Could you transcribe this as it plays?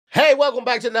Hey, welcome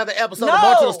back to another episode of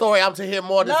More to the Story. I'm to hear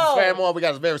more. This is Farron Moore. We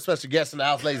got a very special guest in the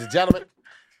house, ladies and gentlemen.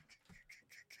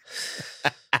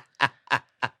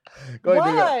 Go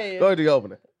ahead and do your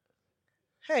opening.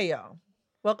 Hey, y'all.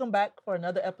 Welcome back for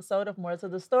another episode of More to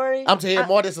the Story. I'm to hear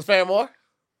more. This is Farron Moore.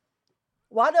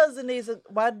 Why does it need to,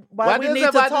 why we need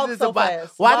to talk so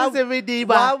fast? Why does it need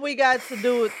why we got to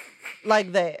do it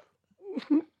like that?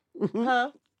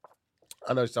 Huh?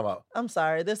 I know what you're talking about. I'm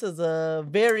sorry. This is a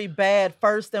very bad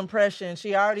first impression.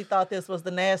 She already thought this was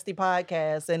the nasty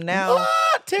podcast, and now what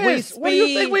do you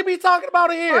think we be talking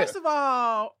about here? First of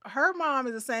all, her mom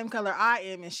is the same color I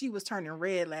am, and she was turning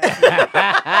red last week. So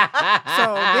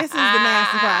this is the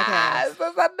nasty podcast. This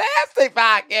is a nasty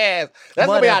podcast. That's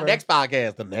going to be our next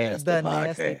podcast, the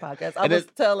nasty podcast. I was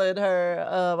telling her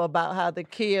about how the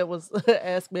kid was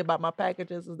asking me about my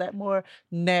packages. Is that more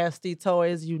nasty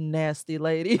toys, you nasty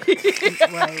lady?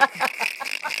 Right.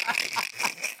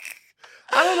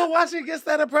 I don't know why she gets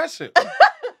that impression.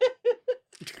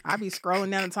 I be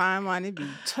scrolling down the timeline. It be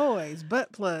toys,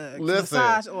 butt plugs, listen,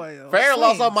 massage oil. Farron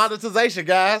lost her monetization,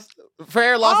 guys.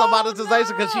 Farron lost her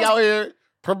monetization because she out here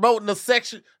promoting the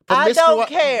section. I don't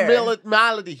care.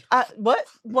 Melody. What?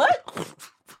 Run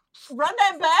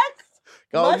that back.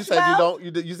 Oh, you said you don't.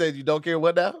 You said you don't care.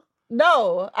 What now?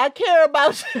 No, I care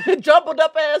about jumbled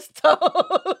up ass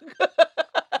tongue.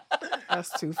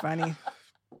 That's too funny.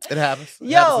 It happens.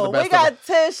 Yo, we got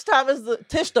Tish Thomas,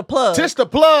 Tish the Plug. Tish the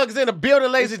Plug's in the building,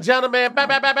 ladies and gentlemen.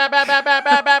 That's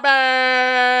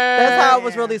how it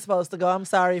was really supposed to go. I'm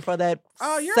sorry for that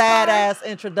sad ass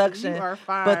introduction. You are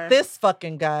fine. But this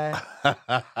fucking guy. If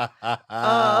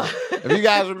you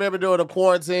guys remember during the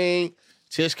quarantine,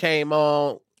 Tish came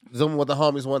on Zooming with the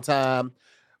homies one time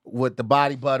with the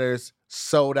body butters,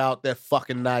 sold out that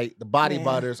fucking night. The body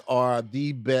butters are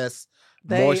the best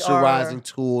moisturizing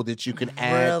tool that you can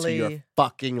add to your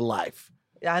fucking life.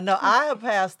 I know. I have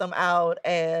passed them out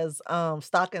as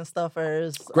stocking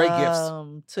stuffers. Great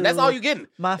gifts. And that's all you're getting.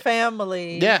 My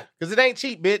family. Yeah, because it ain't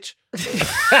cheap, bitch. And you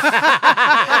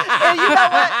know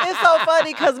what? It's so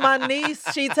funny because my niece,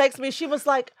 she texted me. She was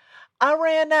like, I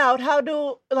ran out.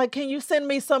 Can you send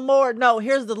me some more? No,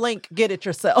 here's the link. Get it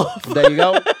yourself. There you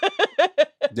go.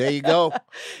 There you go.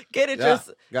 Get it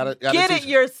yourself. Get it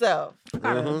yourself.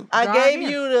 Mm-hmm. I gave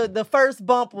you the first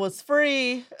bump was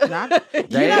free. That's how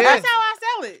I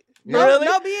sell it. Really?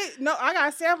 No, I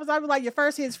got samples. I be like, your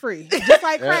first hit's free. Just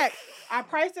like crack. I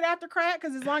priced it after crack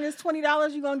because as long as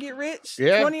 $20, you're going to get rich.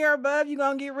 Yeah. 20 or above, you're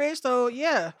going to get rich. So,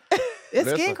 yeah, it's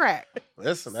skin crack.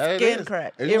 Listen, skin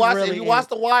crack. If you watch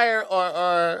The Wire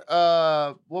or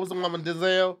what was the one with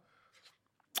Denzel?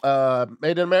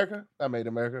 Made in America? Not Made in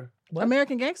America. What?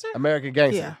 American Gangster? American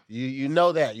Gangster. Yeah. You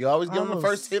know that. You always give them the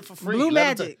first hit for free. Blue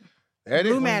Magic. There it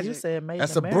is. Blue Magic. You said Made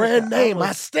That's in a America. brand name.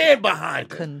 I stand behind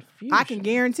it. Confusion. I can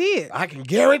guarantee it. I can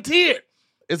guarantee it.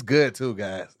 It's good too,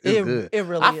 guys. It's good. It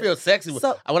really I feel sexy.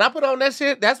 When I put on that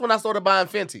shit, that's when I started buying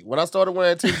Fenty. When I started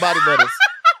wearing two body butters.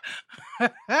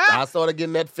 I started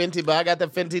getting that Fenty, but I got the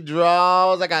Fenty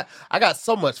drawers. I got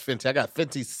so much Fenty. I got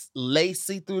Fenty lace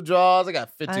see-through drawers. I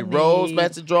got Fenty rose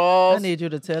matching drawers. I need you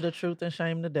to tell the truth and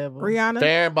shame the devil. Rihanna.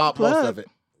 Farron bought most of it.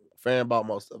 Farron bought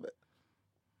most of it.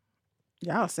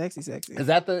 Y'all sexy. Is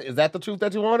that the truth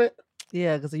that you wanted?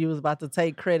 Yeah, because you was about to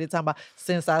take credit talking about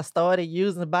since I started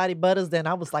using body butters, then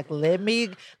I was like, let me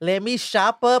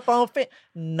shop up on Fenty.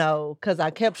 No, because I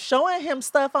kept showing him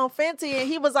stuff on Fenty and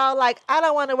he was all like, I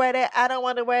don't want to wear that. I don't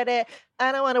want to wear that.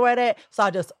 I don't want to wear that. So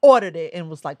I just ordered it and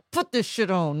was like, put this shit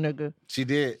on, nigga. She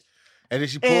did. And then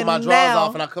she pulled my drawers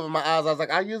off and I covered my eyes. I was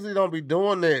like, I usually don't be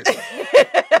doing this.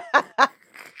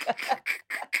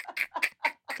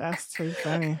 That's too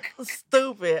funny.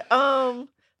 Stupid.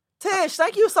 Tish,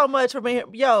 thank you so much for being here.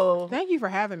 Yo. Thank you for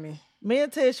having me. Me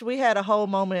and Tish, we had a whole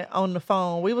moment on the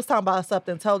phone. We was talking about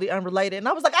something totally unrelated. And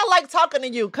I was like, I like talking to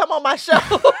you. Come on my show.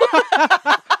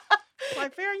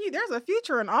 Like, Farron, there's a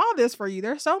future in all this for you.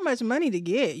 There's so much money to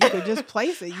get. You could just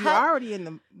place it. You're already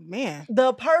in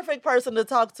the perfect person to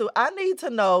talk to. I need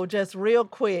to know just real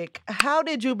quick, how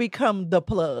did you become the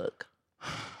plug?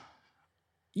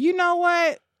 You know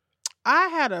what? I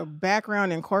had a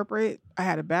background in corporate.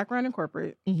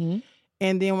 Mm-hmm.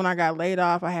 And then when I got laid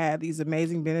off, I had these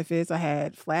amazing benefits. I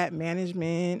had flat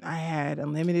management. I had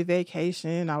unlimited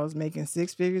vacation. I was making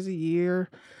 6 figures a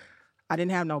year. I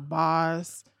didn't have no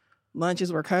boss.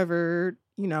 Lunches were covered.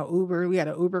 Uber. We had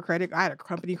an Uber credit. I had a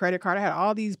company credit card. I had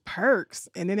all these perks.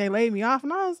 And then they laid me off.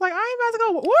 And I was like, I ain't about to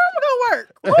go. Where am I going to work?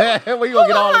 Where you going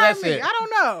to get all of that shit? I don't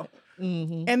know.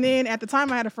 Mm-hmm. And then at the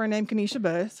time, I had a friend named Kenesha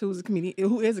Buss, who is a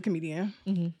comedian.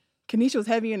 Mm-hmm. Kenesha was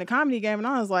heavy in the comedy game, and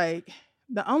I was like,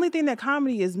 the only thing that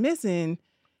comedy is missing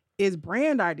is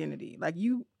brand identity. Like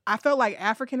I felt like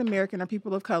African American or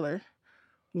people of color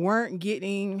weren't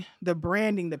getting the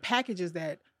branding, the packages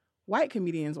that white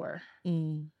comedians were.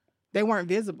 Mm. They weren't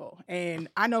visible. And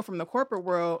I know from the corporate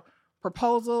world,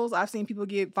 proposals, I've seen people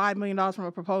get $5 million from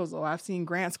a proposal. I've seen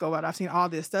grants go out. I've seen all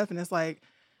this stuff. And it's like,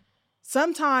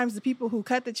 sometimes the people who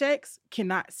cut the checks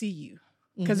cannot see you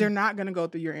because they're not going to go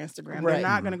through your Instagram. Right. They're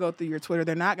not going to go through your Twitter.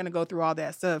 They're not going to go through all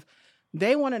that stuff.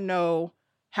 They want to know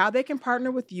how they can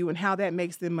partner with you and how that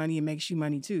makes them money and makes you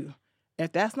money too.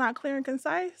 If that's not clear and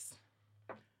concise,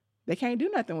 they can't do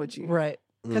nothing with you. Right.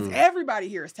 Because everybody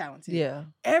here is talented. Yeah.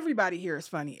 Everybody here is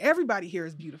funny. Everybody here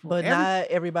is beautiful. But not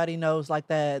everybody knows like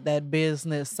that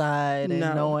business side and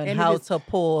No. knowing And how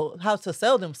to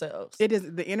sell themselves. It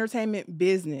is the entertainment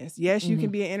business. Yes, you can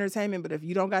be in entertainment, but if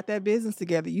you don't got that business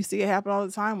together, you see it happen all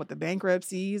the time with the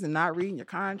bankruptcies and not reading your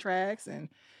contracts. And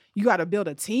you got to build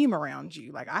a team around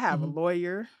you. Like I have a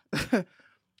lawyer, I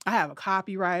have a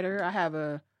copywriter, I have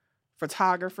a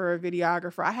photographer, a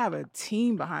videographer. I have a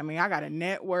team behind me. I got a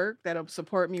network that'll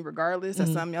support me regardless.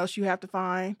 That's something else you have to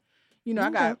find. You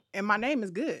know, and my name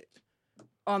is good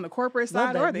on the corporate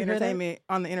side or the entertainment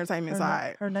on the entertainment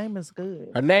side. Her name is good.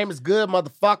 Her name is good,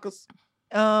 motherfuckers.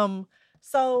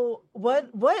 So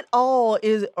what all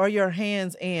are your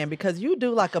hands in? Because you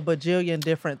do like a bajillion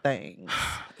different things.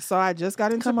 So I just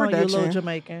got into Come production. on, you little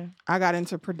Jamaican. I got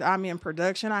into I'm in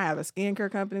production. I have a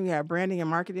skincare company. We have branding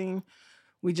and marketing.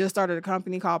 We just started a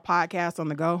company called Podcast on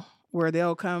the Go, where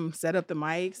they'll come set up the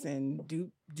mics and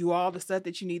do all the stuff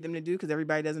that you need them to do because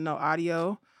everybody doesn't know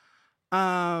audio.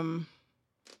 I'm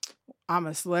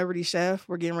a celebrity chef.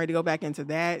 We're getting ready to go back into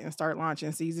that and start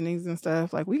launching seasonings and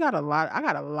stuff. Like I got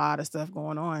a lot of stuff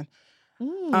going on.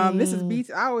 This is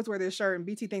BT. I always wear this shirt, and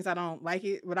BT thinks I don't like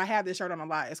it, but I have this shirt on a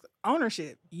lot. It's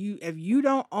ownership. If you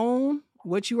don't own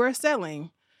what you are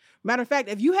selling. Matter of fact,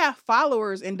 if you have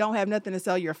followers and don't have nothing to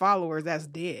sell your followers, that's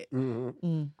dead.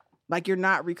 Like you're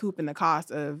not recouping the cost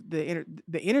of the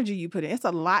energy you put in. It's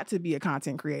a lot to be a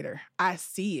content creator. I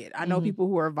see it. I know people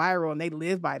who are viral and they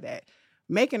live by that.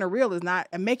 Making a reel is not,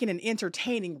 and making an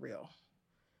entertaining reel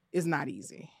is not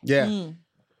easy. Yeah.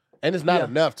 And it's not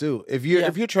enough too. If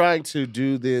you're trying to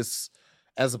do this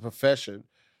as a profession,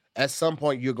 at some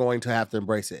point you're going to have to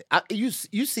embrace it. You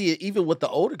see it even with the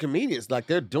older comedians, like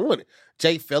they're doing it.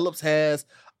 Jay Phillips has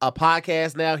a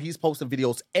podcast now. He's posting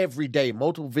videos every day,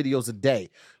 multiple videos a day.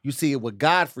 You see it with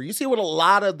Godfrey. You see it with a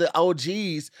lot of the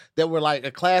OGs that were like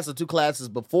a class or two classes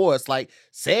before. It's like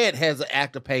Ced has an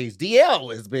active page.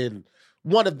 DL has been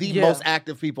one of the most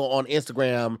active people on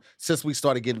Instagram since we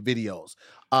started getting videos.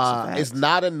 It's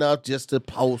not enough just to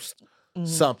post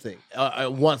something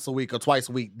once a week or twice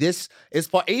a week. This is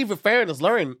for even Farron is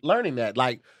learning that.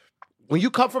 Like when you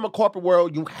come from a corporate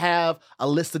world, you have a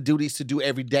list of duties to do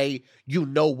every day. You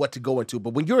know what to go into.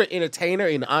 But when you're an entertainer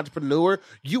and an entrepreneur,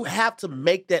 you have to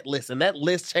make that list. And that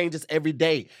list changes every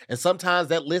day. And sometimes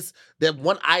that list, that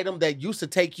one item that used to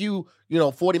take you,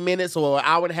 40 minutes or an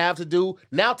hour and a half to do,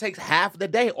 now takes half the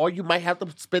day. Or you might have to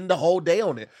spend the whole day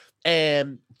on it.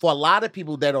 And for a lot of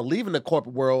people that are leaving the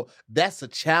corporate world, that's a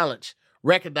challenge.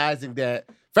 Recognizing that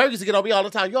Fergie used to get on me all the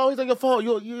time. You're always on your phone.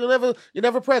 You're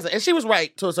never present. And she was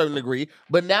right to a certain degree.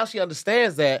 But now she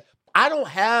understands that I don't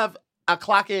have a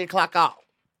clock in, clock out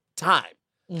time.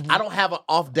 I don't have an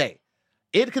off day.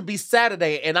 It could be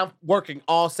Saturday and I'm working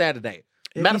all Saturday.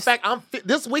 Matter of fact,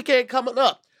 this weekend coming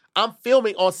up, I'm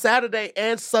filming on Saturday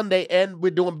and Sunday, and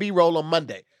we're doing B-roll on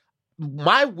Monday.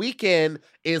 My weekend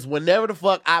is whenever the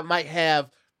fuck I might have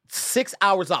 6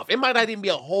 hours off. It might not even be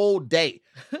a whole day.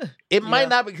 It might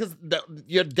not, because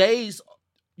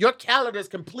your calendar is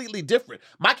completely different.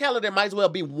 My calendar might as well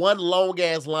be one long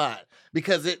ass line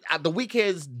because the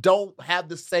weekends don't have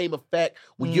the same effect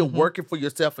when you're working for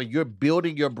yourself and you're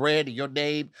building your brand and your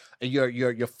name and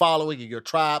your following and your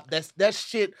tribe. That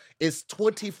shit is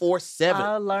 24/7.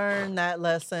 I learned that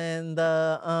lesson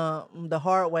the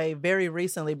hard way very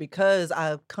recently because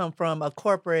I come from a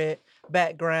corporate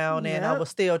background and I was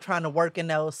still trying to work in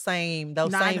those same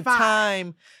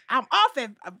time. I'm off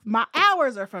at my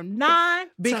hours are from 9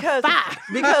 to 5.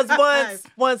 Because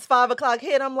once 5 o'clock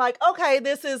hit, I'm like, okay,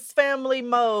 this is family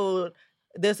mode.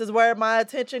 This is where my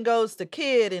attention goes to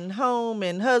kid and home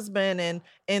and husband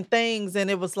and things. And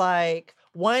it was like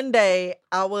one day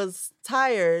I was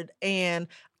tired and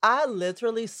I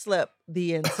literally slept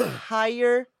the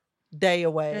entire day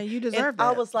away. And you deserve that.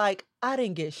 I was like, I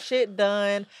didn't get shit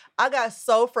done. I got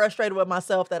so frustrated with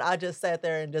myself that I just sat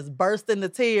there and just burst into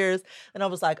tears. And I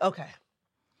was like, okay,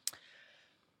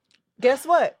 guess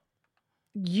what?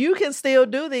 You can still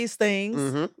do these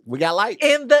things. We got lights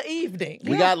in the evening.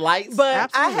 We got lights. But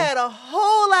Absolutely. I had a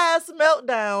whole ass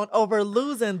meltdown over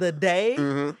losing the day.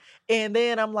 And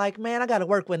then I'm like, man, I got to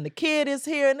work when the kid is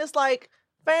here. And it's like,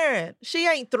 Farron, she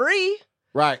ain't 3.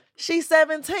 Right. She's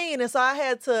 17. And so I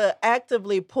had to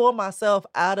actively pull myself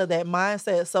out of that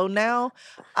mindset. So now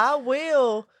I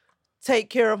will take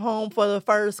care of home for the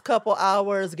first couple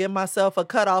hours, give myself a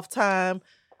cutoff time,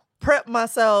 prep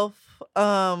myself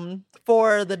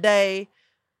for the day,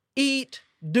 eat,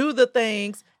 do the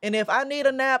things. And if I need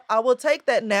a nap, I will take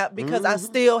that nap because I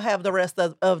still have the rest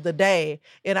of the day.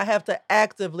 And I have to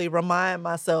actively remind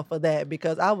myself of that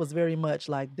because I was very much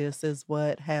like, this is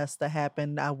what has to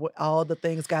happen. All the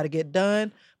things got to get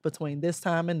done between this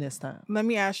time and this time. Let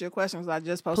me ask you a question because I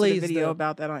just posted a video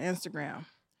about that on Instagram.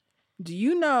 Do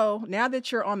you know, now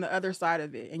that you're on the other side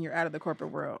of it and you're out of the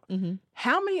corporate world,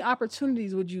 how many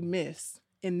opportunities would you miss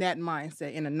in that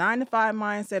mindset, in a 9-to-5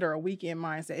 mindset or a weekend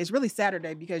mindset? It's really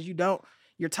Saturday because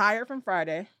you're tired from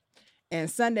Friday, and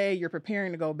Sunday you're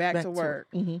preparing to go back to work.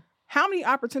 How many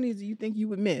opportunities do you think you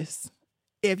would miss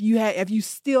if you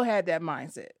still had that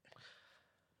mindset?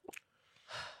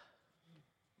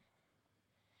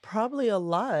 Probably a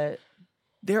lot.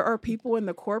 There are people in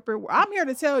the corporate. I'm here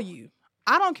to tell you,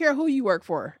 I don't care who you work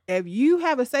for. If you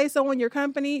have a say-so in your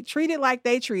company, treat it like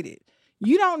they treat it.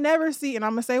 You don't never see, and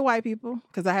I'm going to say white people,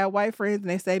 because I have white friends and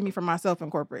they saved me from myself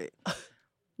in corporate.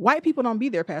 White people don't be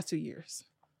there past 2 years.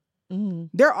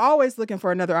 They're always looking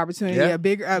for another opportunity, a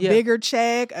bigger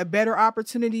check, a better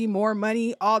opportunity, more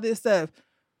money, all this stuff.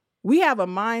 We have a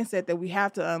mindset that we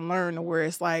have to unlearn where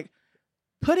it's like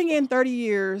putting in 30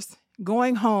 years,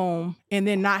 going home, and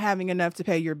then not having enough to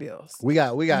pay your bills. We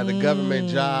got the government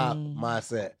job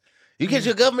mindset. You get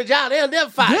your government job, they'll never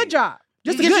fire you. Good job.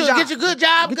 Just get your good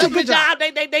job, government job.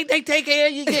 They take care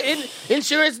of you. You get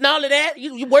insurance and all of that.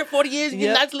 You work 40 years, you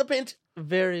get a nice little pension.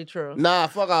 Very true. Nah,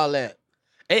 fuck all that.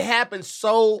 It happens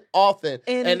so often.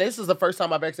 And this is the first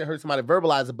time I've actually heard somebody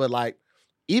verbalize it, but like,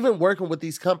 even working with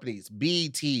these companies,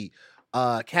 BET,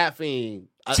 Caffeine.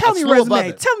 Tell me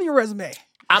your resume.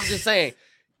 I'm just saying,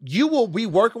 you will be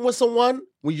working with someone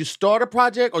when you start a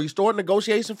project or you start a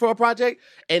negotiation for a project,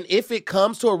 and if it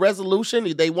comes to a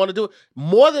resolution, they want to do it,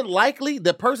 more than likely,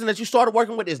 the person that you started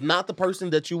working with is not the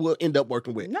person that you will end up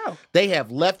working with. No. They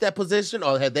have left that position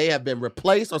or they have been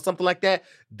replaced or something like that.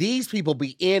 These people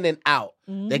be in and out.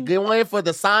 They go in for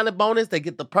the signing bonus, they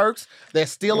get the perks, they're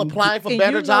still applying for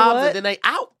better jobs, and then they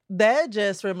out. That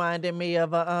just reminded me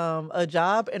of a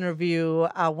job interview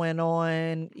I went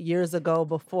on years ago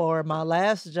before my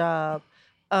last job.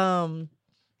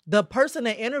 The person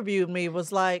that interviewed me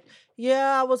was like,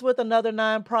 yeah, I was with another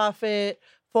nonprofit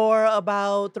for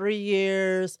about 3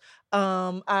 years.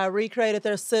 I recreated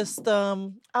their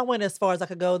system. I went as far as I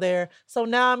could go there. So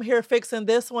now I'm here fixing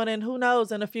this one, and who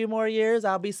knows, in a few more years,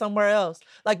 I'll be somewhere else.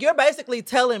 Like, you're basically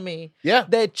telling me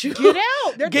that you get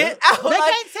out. Get out. They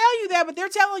can't tell you that, but they're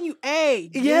telling you, hey,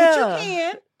 do what you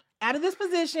can out of this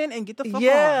position and get the fuck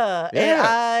on. And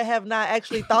I have not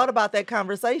actually thought about that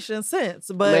conversation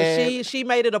since. But she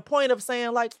made it a point of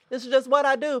saying, like, this is just what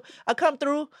I do. I come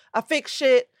through, I fix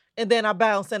shit, and then I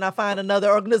bounce and I find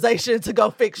another organization to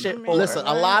go fix shit for. Listen,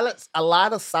 a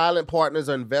lot of silent partners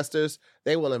or investors,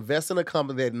 they will invest in a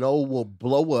company they know will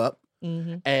blow up.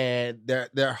 And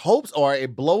their hopes are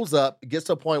it blows up, it gets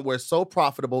to a point where it's so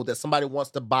profitable that somebody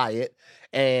wants to buy it.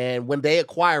 And when they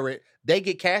acquire it, they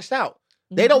get cashed out.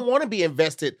 They don't want to be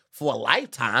invested for a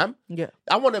lifetime. Yeah,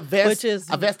 I want to invest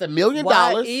 $1 million.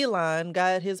 Why Elon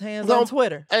got his hands on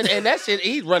Twitter, and that shit,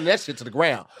 he's running that shit to the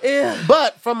ground. Yeah.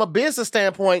 But from a business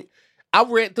standpoint, I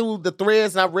read through the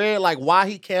threads and I read like why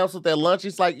he canceled their lunch.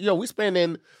 He's like, we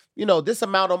spending this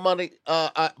amount of money,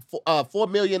 $4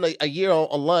 million a year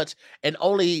on lunch, and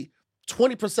only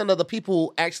 20% of the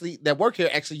people that work here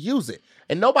actually use it,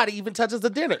 and nobody even touches the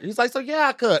dinner. He's like, so yeah,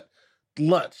 I cut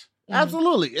lunch.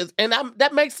 Absolutely. And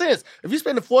that makes sense. If you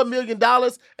spend $4 million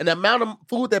and the amount of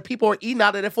food that people are eating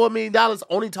out of that $4 million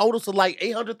only totals to like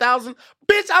 800,000,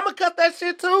 bitch, I'm going to cut that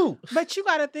shit too. But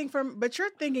you're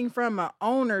thinking from an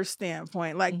owner's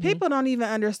standpoint. Like, people don't even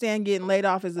understand getting laid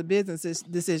off as a business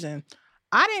decision.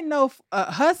 I didn't know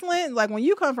hustling, like when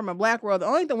you come from a black world, the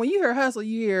only thing, when you hear hustle,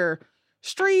 you hear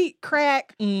street,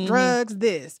 crack, drugs,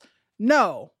 this.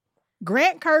 No.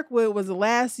 Grant Kirkwood was the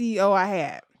last CEO I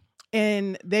had.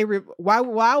 And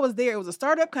while I was there, it was a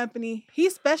startup company. He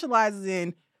specializes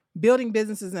in building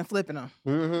businesses and flipping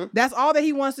them. That's all that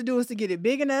he wants to do, is to get it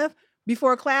big enough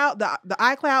before cloud, the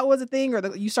iCloud was a thing,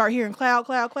 or you start hearing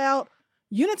cloud.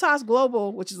 Unitas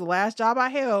Global, which is the last job I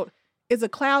held, is a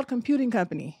cloud computing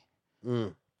company.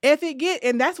 And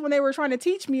that's when they were trying to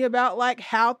teach me about like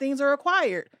how things are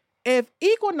acquired. If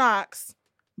Equinox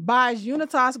buys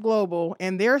Unitas Global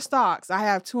and their stocks, I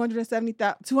have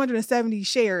 270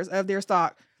 shares of their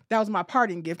stock. That was my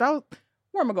parting gift. Where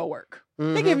am I go work?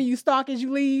 Mhm. They giving you stock as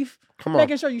you leave, Come on.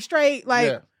 making sure you straight. Like,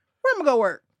 Yeah. where am I go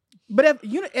work? But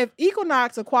if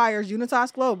Equinox acquires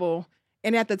Unitas Global,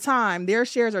 and at the time their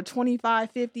shares are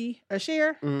 $25.50 a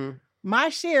share, Mhm. my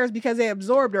shares, because they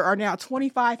absorbed it, are now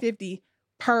 $25.50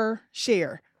 per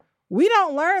share. We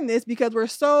don't learn this because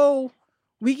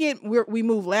we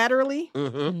move laterally.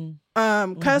 Mhm.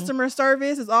 Customer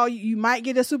service is all you might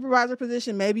get a supervisor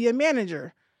position, maybe a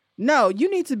manager. No, you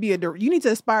need to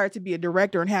aspire to be a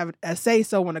director and have a say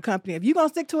so in a company. If you're gonna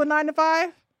stick to a 9 to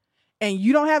 5 and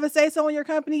you don't have a say so in your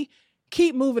company,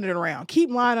 keep moving it around.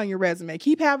 Keep lying on your resume.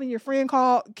 Keep having them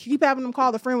call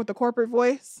the friend with the corporate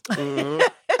voice. Mhm.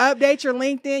 Update your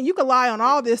LinkedIn. You can lie on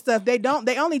all this stuff. They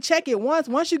only check it once.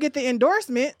 Once you get the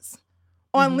endorsements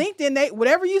on LinkedIn,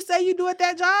 whatever you say you do at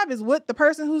that job is what the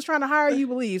person who's trying to hire you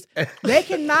believes. They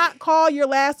cannot call your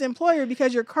last employer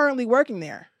because you're currently working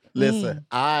there. Listen,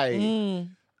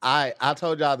 I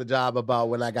told y'all the job about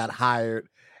when I got hired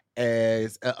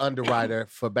as an underwriter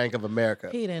for Bank of America.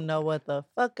 He didn't know what the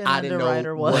fucking I didn't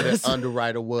underwriter know what an was.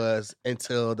 underwriter was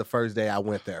until the first day I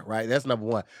went there, right? That's number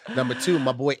one. Number two,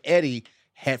 my boy Eddie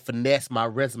had finessed my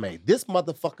resume. This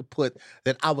motherfucker put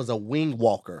that I was a wing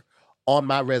walker on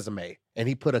my resume, and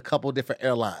he put a couple different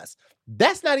airlines.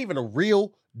 That's not even a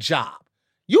real job.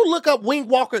 You look up wing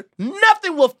walker,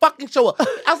 nothing will fucking show up.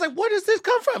 I was like, where does this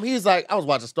come from? He's like, I was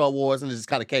watching Star Wars, and it just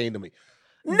kind of came to me.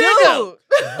 Dude. Nigga!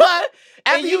 But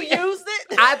And after you used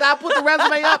it? I put the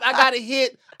resume up. I got it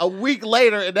hit a week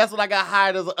later, and that's when I got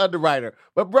hired as an underwriter.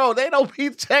 But bro, they don't be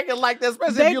checking like that,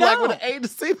 especially if you like with an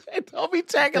agency. They don't be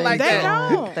checking like They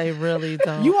that. don't. They really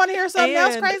don't. You want to hear something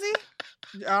else And- crazy?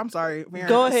 I'm sorry, Mary.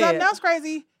 Go ahead. Something else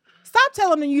crazy. Stop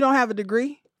telling them you don't have a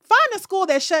degree. Find a school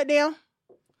that shut down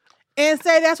and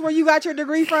say that's where you got your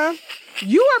degree from.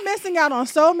 You are missing out on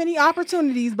so many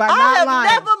opportunities by I not have lying.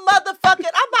 never motherfucking,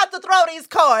 I'm about to throw these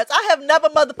cards. I have never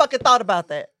motherfucking thought about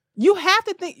that. You have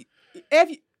to think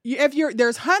if you're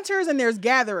there's hunters and there's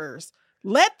gatherers.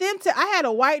 Let them I had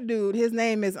a white dude, his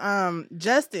name is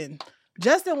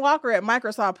Justin Walker at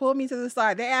Microsoft, pulled me to the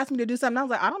side. They asked me to do something. I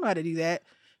was like, I don't know how to do that.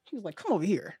 He was like, come over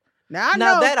here. Now I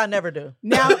know that I never do.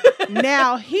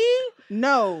 Now he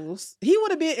knows. He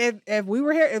would have been if we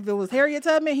were here. If it was Harriet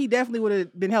Tubman, he definitely would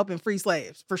have been helping free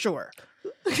slaves for sure.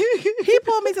 He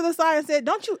pulled me to the side and said,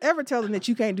 "Don't you ever tell them that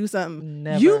you can't do something.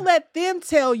 Never. You let them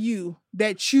tell you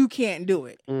that you can't do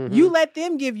it. Mhm. You let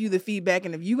them give you the feedback.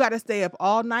 And if you got to stay up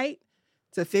all night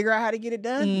to figure out how to get it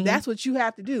done, Mhm. that's what you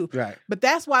have to do. Right. But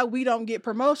that's why we don't get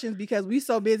promotions because we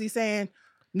so busy saying."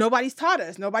 Nobody's taught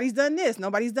us. Nobody's done this.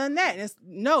 Nobody's done that. And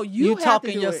you have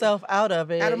talking to do yourself out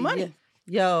of it. out of money.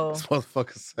 Yo, This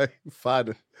motherfucker say find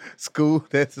a school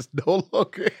that is no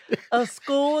longer. a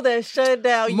school that shut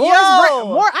down. More,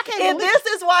 I can't And believe this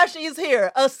is why she's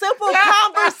here. A simple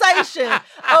conversation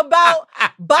about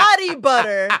body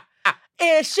butter.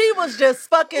 And she was just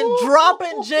fucking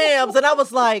dropping gems. And I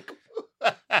was like,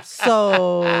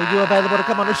 so you available to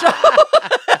come on the show?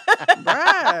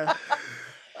 Bruh.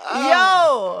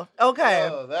 Yo. Okay.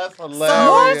 Oh, that's Morris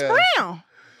hilarious. Brown.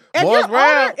 If Morris you're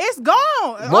Brown. older, it's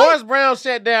gone. Morris Brown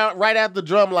shut down right after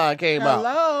Drumline came out.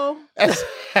 Hello.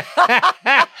 Hello.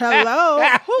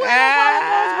 Hello. Who is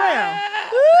Morris Brown?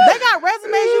 They got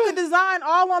resumes you can design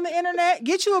all on the internet.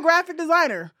 Get you a graphic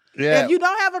designer. Yeah. If you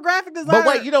don't have a graphic designer. But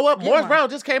wait, you know what? get Morris one. Brown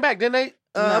just came back, didn't they,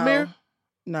 No. Amir?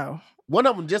 No. One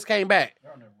of them just came back.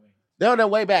 They're on their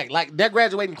way back. Like, their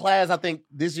graduating class, I think,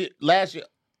 last year,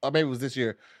 or maybe it was this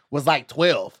year, was like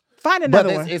 12. Find But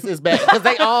another one. it's bad. Because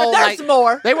they all, There's like,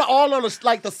 more. they were all on the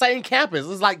same campus.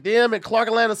 It's like them and Clark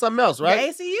Atlanta and something else,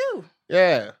 right? The ACU.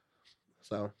 Yeah.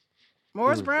 So,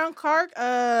 Morris Brown, Clark,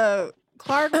 what's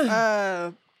Clark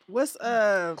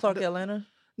Atlanta.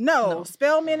 No,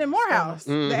 Spelman and Morehouse.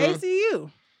 Mhm. The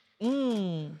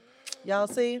ACU. Y'all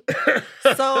see?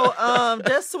 So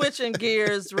just switching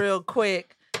gears real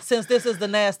quick. Since this is the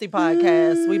Nasty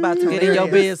Podcast, we about to get in your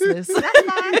business. That's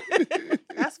fine.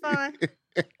 That's fine.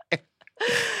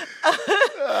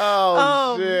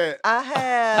 oh, shit. I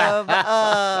have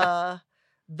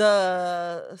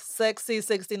the sexy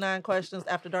 69 questions,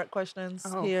 after dark questions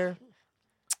Oh. here.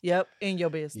 Yep, in your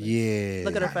business. Yeah.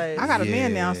 Look at her face. I got a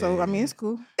man now, so I mean it's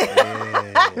cool.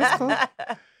 Yeah. It's cool.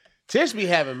 Tish be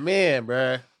having men,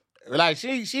 bruh. Like,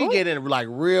 she get in, like,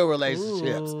 real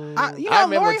relationships. Ooh. I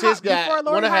remember Lori Tish Har- got before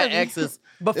Lori one of her Harvey. exes.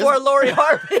 Before Lori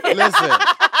Harvey. Listen,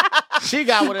 she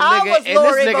got with a I nigga, was and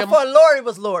Lori this nigga, before Lori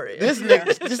was Lori. this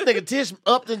nigga Tish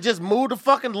upped and just moved to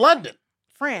fucking London,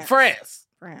 France. France.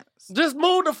 France. Just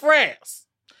moved to France.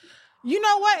 You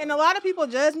know what? And a lot of people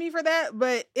judge me for that,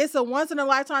 but it's a once in a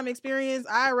lifetime experience.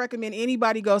 I recommend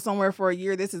anybody go somewhere for a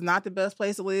year. This is not the best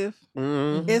place to live.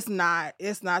 Mhm. It's not.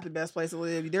 It's not the best place to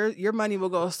live. Your money will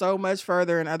go so much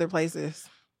further in other places.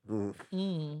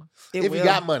 Mhm. It If will. you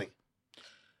got money.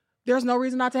 There's no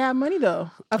reason not to have money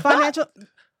though. A financial.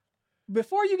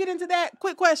 Before you get into that,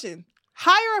 quick question.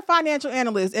 Hire a financial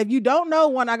analyst. If you don't know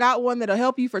one, I got one that'll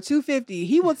help you for $250.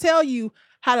 He will tell you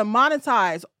how to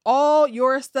monetize all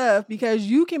your stuff because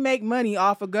you can make money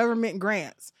off of government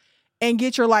grants and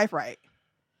get your life right.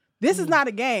 This is not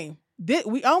a game.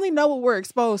 We only know what we're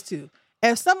exposed to.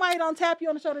 If somebody don't tap you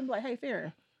on the shoulder and be like, hey,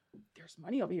 Farron, there's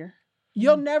money over here.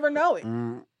 You'll never know it.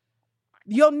 Mhm.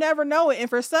 You'll never know it. And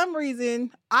for some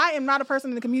reason, I am not a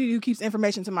person in the community who keeps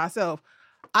information to myself.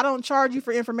 I don't charge you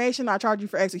for information. I charge you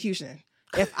for execution.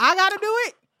 If I got to do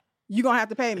it, you're going to have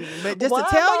to pay me. But just Why to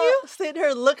tell am I you, sitting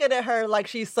here looking at her like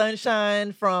she's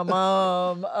Sunshine from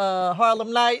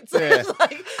Harlem Nights. Yeah. It's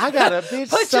like, I got a bitch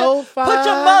put so your, fine. Put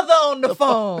your mother on the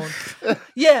phone.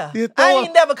 Yeah. You I throw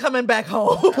ain't never coming back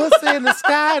home. pussy in the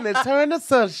sky and it turned to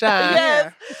sunshine.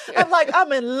 Yes. I'm like, I'm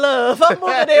in love. I'm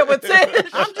moving there with Tish.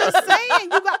 I'm just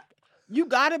saying, you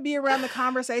got to be around the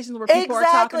conversations where people are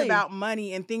talking Exactly. about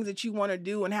money and things that you want to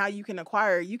do and how you can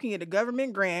acquire. You can get a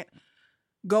government grant,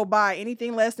 go buy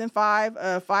anything less than five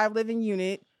living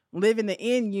unit, live in the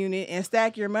end unit, and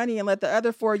stack your money and let the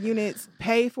other 4 units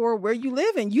pay for where you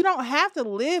live in. You don't have to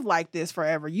live like this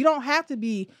forever. You don't have to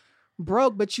be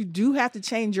broke, but you do have to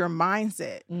change your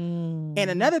mindset. And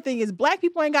another thing is Black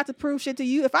people ain't got to prove shit to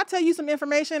you. If I tell you some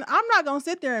information, I'm not going to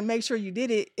sit there and make sure you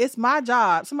did it. It's my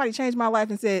job. Somebody changed my life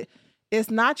and said, it's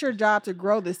not your job to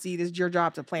grow the seed. It's your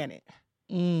job to plant it.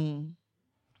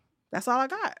 That's all I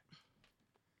got.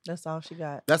 That's all she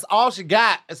got. That's all she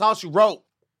got. That's all she wrote.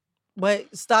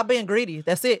 But stop being greedy.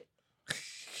 That's it.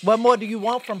 What more do you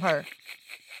want from her?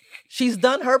 She's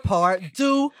done her part.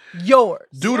 Do yours.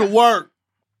 Do the work.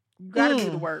 You got to do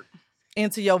the work.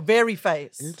 Into your very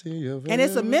face. And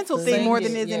it's a mental thing more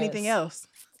than it is Yes. anything else.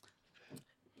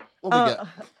 What we got?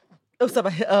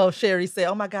 Oh, Sherry said,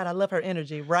 oh my God, I love her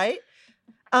energy, right?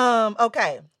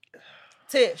 Okay.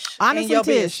 Tish. in Honestly, your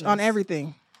Tish business. on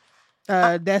everything.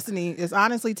 Destiny is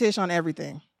honestly Tish on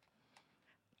everything.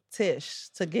 Tish,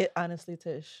 to get honestly,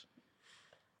 Tish.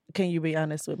 Can you be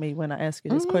honest with me when I ask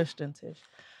you this question, Tish?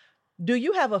 Do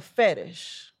you have a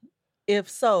fetish? If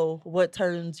so, what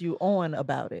turns you on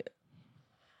about it?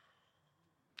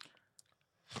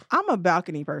 I'm a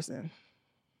balcony person.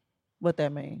 What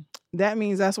that mean? That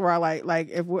means that's where I like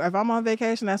if I'm on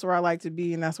vacation, that's where I like to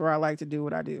be, and that's where I like to do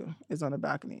what I do is on the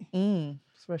balcony.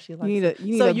 That's where she likes You it.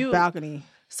 need So a balcony.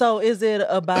 So is it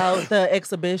about the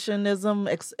exhibitionism?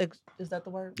 Is that the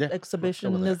word? Yeah.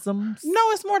 Exhibitionism? No,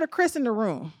 it's more the Chris in the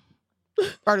room.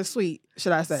 Or the suite,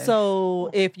 should I say. So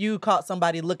if you caught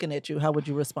somebody looking at you, how would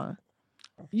you respond?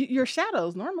 Your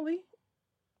shadows normally.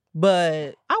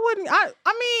 But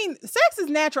I mean, sex is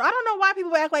natural. I don't know why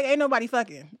people act like ain't nobody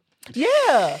fucking.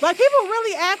 yeah. Like people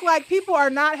really act like people are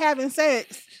not having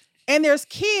sex. And there's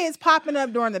kids popping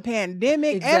up during the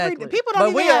pandemic. Exactly. People don't but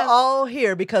even we have, are all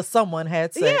here because someone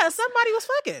had sex. yeah, somebody was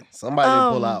fucking. Somebody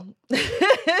didn't pull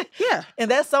out. Yeah. And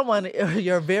that's someone,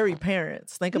 your very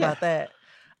parents. Think about that.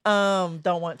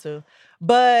 Don't want to.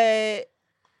 But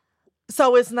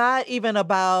so it's not even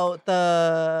about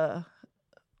the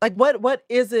like what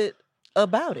is it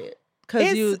about it?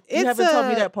 Because you haven't told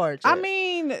me that part yet. I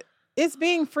mean, it's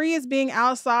being free, it's being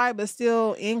outside, but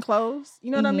still enclosed.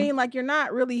 You know what I mean? Like you're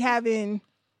not really having,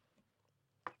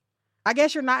 I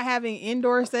guess you're not having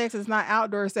indoor sex. It's not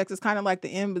outdoor sex. It's kind of like the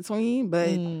in between. But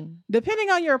depending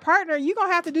on your partner, you're going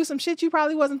to have to do some shit you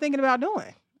probably wasn't thinking about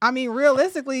doing. I mean,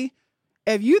 realistically,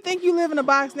 if you think you live in a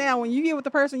box now, when you get with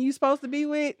the person you're supposed to be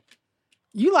with,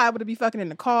 you liable to be fucking in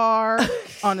the car,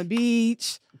 on the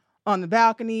beach, on the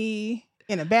balcony,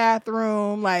 in a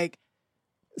bathroom. Like,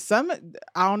 I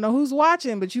don't know who's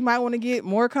watching, but you might want to get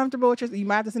more comfortable with you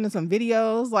might have to send them some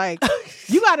videos. Like,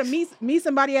 you got to meet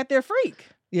somebody at their freak.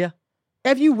 Yeah.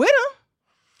 If you with them,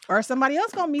 or somebody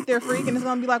else gonna meet their freak, and it's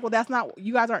gonna be like, well, that's not,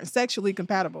 you guys aren't sexually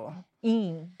compatible.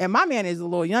 And my man is a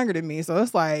little younger than me, so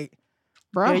it's like,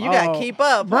 bro, Yeah, you gotta keep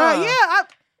up, bro. huh?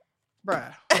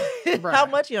 Yeah, bruh. How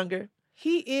much younger?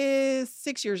 He is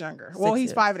 6 years younger. Well, 6 he's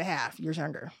years. 5.5 years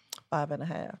younger.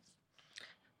 5.5.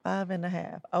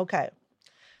 5.5. Okay.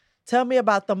 Tell me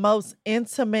about the most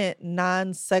intimate,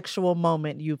 non-sexual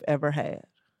moment you've ever had.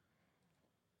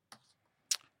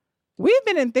 We've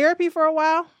been in therapy for a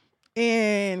while,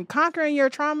 and conquering your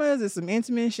traumas is some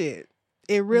intimate shit.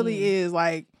 It really is.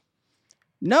 Like,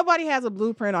 nobody has a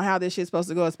blueprint on how this shit's supposed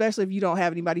to go, especially if you don't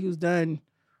have anybody who's done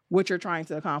what you're trying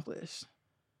to accomplish.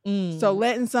 So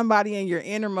letting somebody in your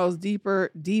innermost,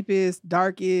 deepest,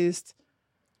 darkest,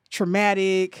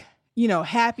 traumatic,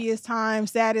 happiest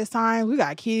times, saddest times. We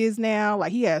got kids now.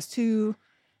 Like he has 2,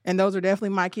 and those are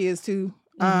definitely my kids too.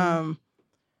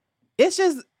 It's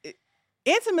just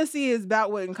intimacy is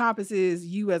about what encompasses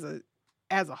you as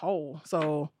a whole.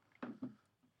 So,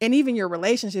 and even your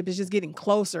relationship is just getting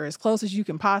closer, as close as you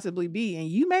can possibly be. And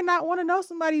you may not want to know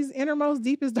somebody's innermost,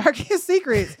 deepest, darkest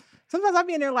secrets. Sometimes I'll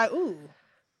be in there like, ooh,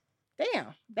 damn,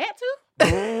 that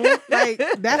too? Like,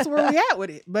 that's where we at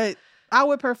with it. But I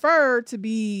would prefer to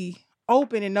be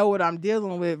open and know what I'm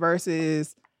dealing with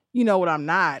versus, what I'm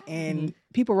not. And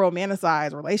people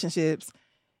romanticize relationships.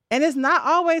 And it's not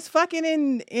always fucking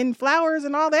in flowers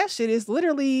and all that shit. It's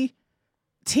literally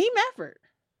team effort.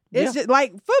 It's just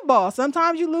like football.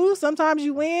 Sometimes you lose, sometimes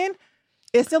you win.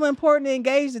 It's still important to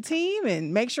engage the team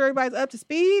and make sure everybody's up to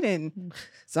speed. And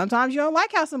sometimes you don't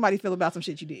like how somebody feel about some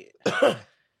shit you did. Yeah.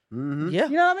 You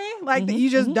know what I mean? Like you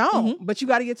just don't. But you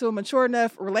got to get to a mature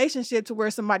enough relationship to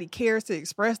where somebody cares to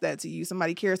express that to you.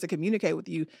 Somebody cares to communicate with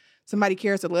you. Somebody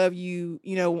cares to love you,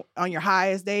 on your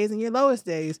highest days and your lowest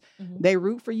days. They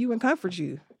root for you and comfort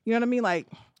you. You know what I mean? Like,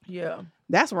 yeah.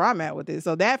 That's where I'm at with it.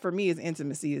 So that for me is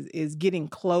intimacy, is getting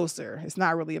closer. It's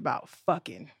not really about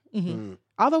fucking.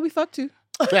 Although we fuck too.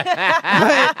 But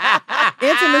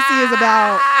intimacy is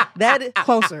about that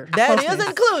closer. That closeness. is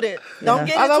included. Don't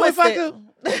get it twisted.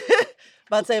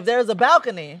 But say if there's a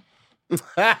balcony.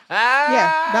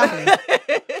 Yeah,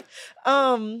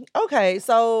 balcony. Okay,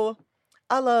 so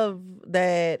I love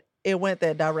that it went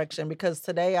that direction because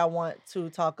today I want to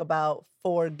talk about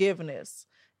forgiveness.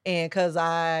 And because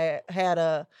I had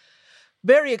a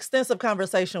very extensive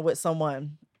conversation with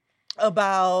someone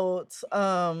about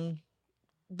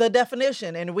the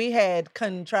definition, and we had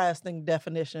contrasting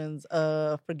definitions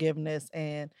of forgiveness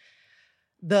and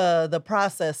the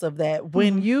process of that.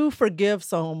 When you forgive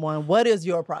someone, what is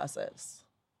your process?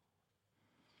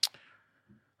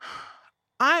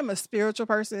 I'm a spiritual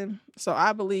person, so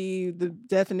I believe the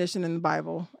definition in the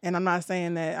Bible. And I'm not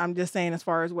saying that, I'm just saying as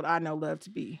far as what I know love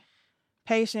to be.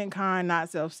 Patient, kind, not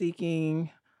self-seeking,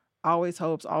 always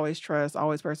hopes, always trusts,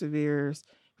 always perseveres,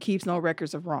 keeps no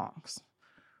records of wrongs.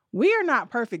 We are not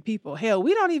perfect people. Hell,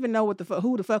 we don't even know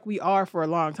who the fuck we are for a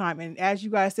long time. And as you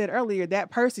guys said earlier,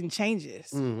 that person changes.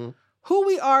 Who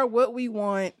we are, what we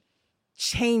want,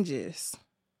 changes.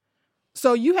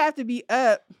 So you have to be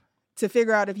up to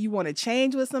figure out if you want to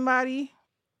change with somebody,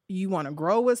 you want to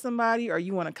grow with somebody, or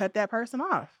you want to cut that person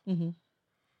off.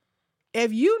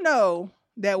 If you know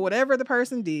that whatever the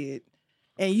person did,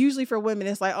 and usually for women,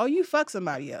 it's like, oh, you fuck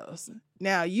somebody else.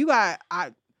 Now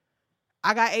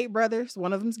I got 8 brothers.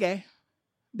 One of them's gay.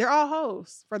 They're all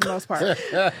hoes for the most part.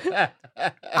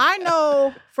 I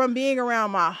know from being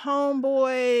around my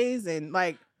homeboys and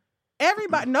like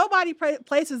everybody, nobody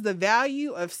places the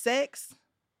value of sex,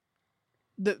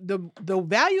 the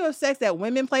value of sex that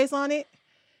women place on it,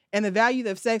 and the value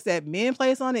of sex that men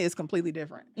place on it is completely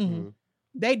different.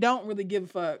 They don't really give a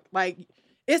fuck. Like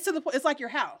it's to the point. It's like your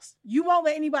house. You won't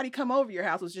let anybody come over your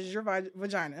house, which is your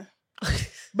vagina.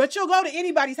 But you'll go to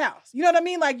anybody's house. You know what I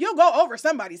mean? Like you'll go over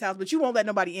somebody's house, but you won't let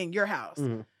nobody in your house.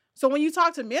 So when you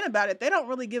talk to men about it, they don't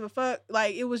really give a fuck.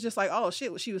 Like it was just like, oh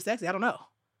shit, she was sexy. I don't know.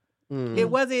 It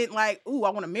wasn't like, ooh,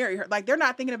 I want to marry her. Like they're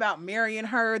not thinking about marrying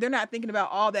her. They're not thinking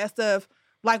about all that stuff.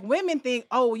 Like women think,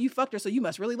 oh, well, you fucked her, so you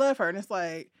must really love her. And it's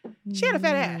like, she had a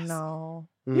fat ass. No.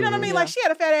 You know what I mean? Like she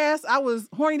had a fat ass. I was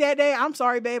horny that day. I'm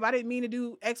sorry, babe. I didn't mean to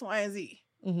do X, Y, and Z.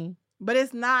 But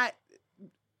it's not.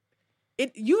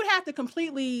 You'd have to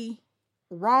completely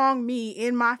wrong me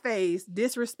in my face,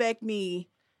 disrespect me,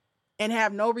 and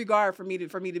have no regard for me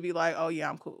to be like, oh yeah,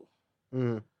 I'm cool.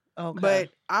 Okay. But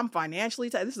I'm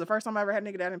financially tight. This is the first time I ever had a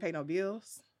nigga that didn't pay no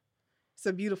bills. It's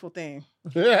a beautiful thing.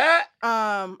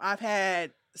 I've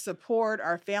had support.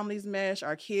 Our families mesh.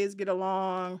 Our kids get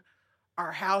along.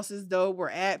 Our house is dope. We're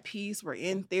at peace. We're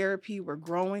in therapy. We're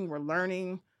growing. We're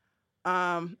learning.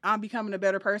 I'm becoming a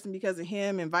better person because of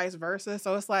him and vice versa.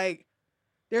 So it's like,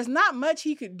 there's not much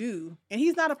he could do. And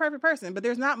he's not a perfect person, but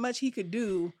there's not much he could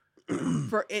do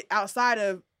for it outside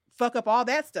of fuck up all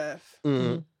that stuff.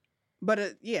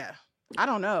 But yeah, I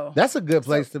don't know. That's a good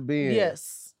place to be in.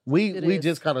 Yes. We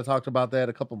just kind of talked about that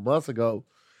a couple months ago.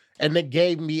 And it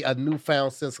gave me a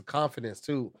newfound sense of confidence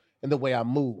too in the way I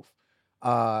move.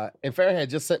 And Farron had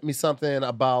just sent me something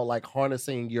about like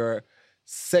harnessing your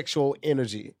sexual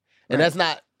energy. And that's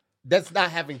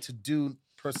not having to do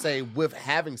per se with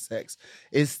having sex.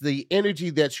 It's the energy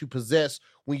that you possess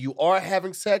when you are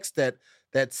having sex, that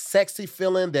sexy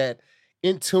feeling, that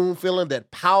in tune feeling,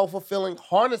 that powerful feeling,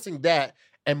 harnessing that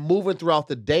and moving throughout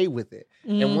the day with it.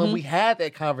 And when we had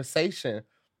that conversation,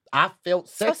 I felt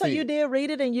sexy. Oh, so you did read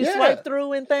it and you Yeah. swiped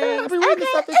through and Yeah, things? I be reading the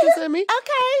stuff that you sent me.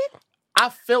 Okay. I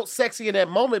felt sexy in that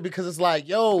moment because it's like,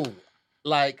 yo,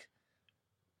 like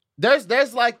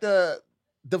there's like the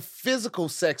physical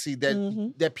sexy that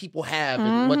Mhm. that people have,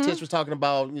 and what Mhm. Tish was talking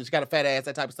about, you know, she got a fat ass,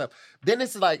 that type of stuff. Then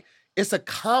it's like it's a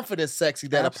confidence sexy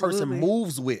that a person Absolutely.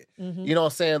 moves with. Mhm. You know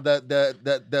what I'm saying?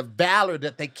 The valor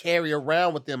that they carry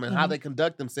around with them and how Mhm. they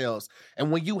conduct themselves.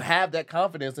 And when you have that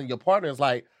confidence in your partner, it's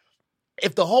like,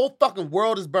 if the whole fucking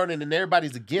world is burning and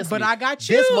everybody's against But me, I got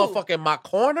you. this motherfucker in my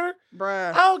corner,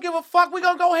 Bruh. I don't give a fuck. We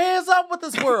gonna go hands up with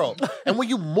this world. And when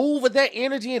you move with that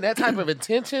energy and that type of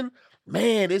intention,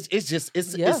 man, it's just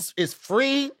Yeah. it's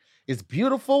free, it's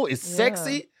beautiful, it's Yeah.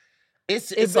 sexy.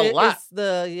 It's a lot.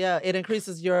 It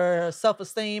increases your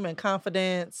self-esteem and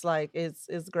confidence. Like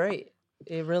it's great.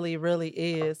 It really, really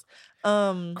is.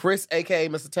 Chris, aka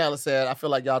Mr. Talent, said, I feel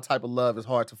like y'all type of love is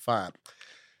hard to find.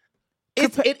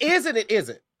 It is and it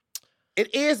isn't.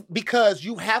 It is because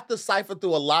you have to cipher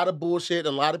through a lot of bullshit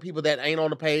and a lot of people that ain't on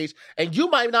the page. And you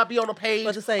might not be on the page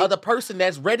But to say- of the person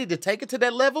that's ready to take it to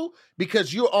that level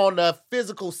because you're on the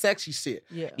physical, sexy shit.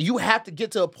 Yeah. You have to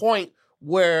get to a point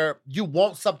where you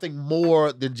want something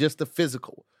more than just the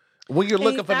physical. When you're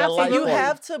looking for that life And you partner.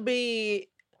 have to be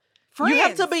Friends. You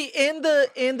have to be in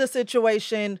the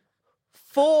situation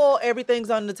full, everything's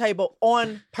on the table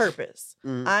on purpose.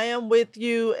 Mhm. I am with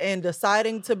you and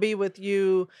deciding to be with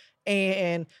you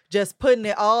and just putting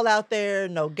it all out there,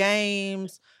 no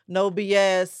games, no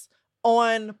BS,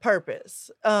 on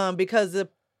purpose. Because the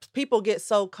people get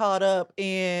so caught up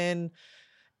in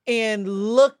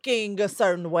looking a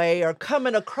certain way or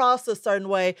coming across a certain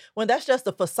way when that's just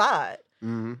a facade.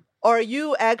 Mhm. Are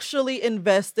you actually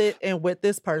invested in with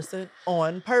this person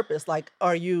on purpose? Like,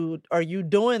 are you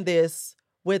doing this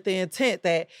with the intent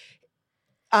that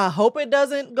I hope it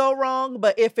doesn't go wrong,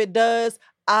 but if it does,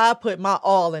 I put my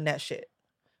all in that shit.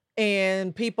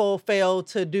 And people fail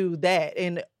to do that.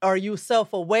 And are you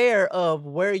self-aware of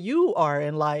where you are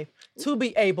in life to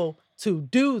be able to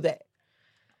do that?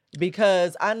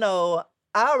 Because I know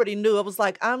I already knew, it was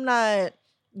like, I'm not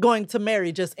going to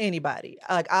marry just anybody.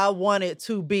 Like, I wanted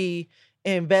to be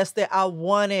invested. I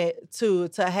wanted to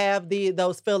have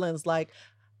those feelings like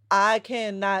I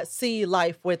cannot see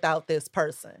life without this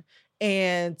person.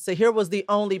 And so here was the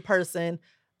only person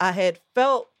I had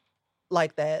felt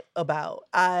like that about.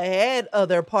 I had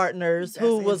other partners That's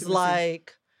who was intimacy.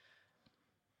 like,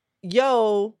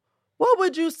 yo, what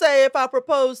would you say if I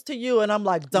proposed to you? And I'm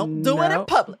like, don't do it in No.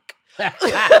 public.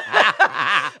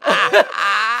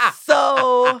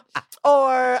 So,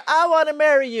 or I want to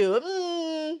marry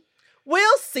you.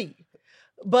 We'll see.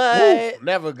 But Woo,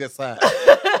 never a good sign.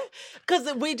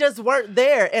 because we just weren't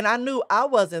there, and I knew I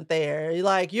wasn't there.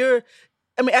 Like,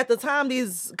 at the time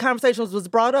these conversations was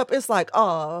brought up, it's like,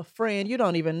 oh, friend, you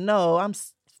don't even know I'm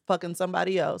fucking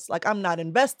somebody else. Like, I'm not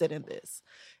invested in this.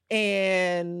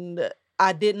 And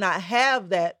I did not have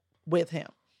that with him.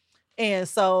 And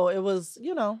so it was,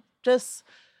 just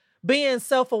being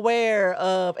self-aware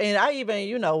of, and I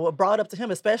even, brought up to him,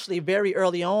 especially very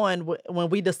early on when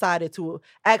we decided to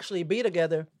actually be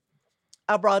together.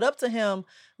 I brought up to him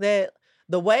that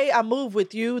the way I move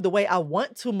with you, the way I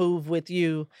want to move with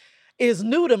you is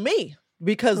new to me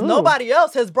because Ooh. nobody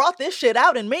else has brought this shit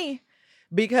out in me.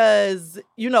 Because,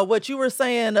 what you were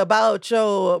saying about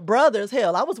your brothers,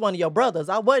 hell, I was one of your brothers.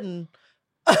 I wasn't,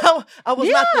 I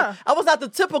was not the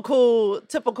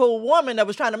typical woman that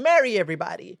was trying to marry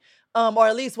everybody. Or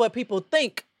at least what people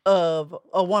think of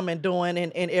a woman doing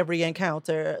in every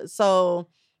encounter. So,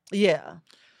 yeah.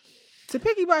 To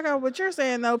piggyback on what you're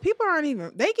saying, though, people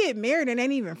they get married and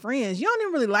ain't even friends. You don't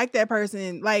even really like that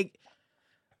person. Like,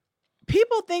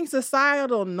 people think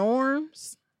societal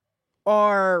norms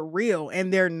are real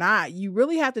and they're not. You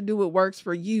really have to do what works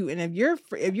for you. And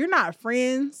if you're not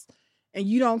friends and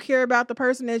you don't care about the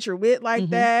person that you're with like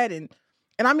that, and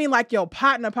I mean like your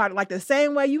partner, like the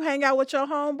same way you hang out with your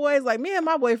homeboys, like me and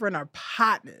my boyfriend are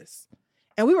partners.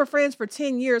 And we were friends for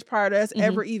 10 years prior to us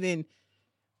ever even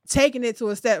taking it to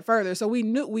a step further. So we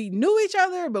knew each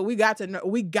other, but we got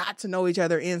to know each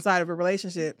other inside of a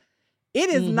relationship. It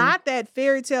is not that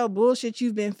fairy tale bullshit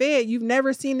you've been fed. You've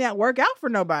never seen that work out for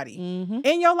nobody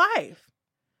in your life.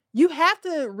 You have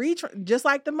to just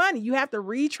like the money, you have to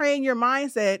retrain your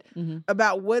mindset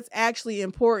about what's actually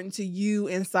important to you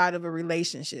inside of a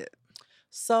relationship.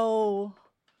 So,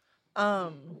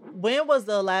 when was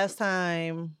the last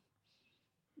time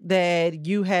that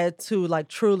you had to like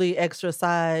truly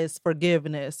exercise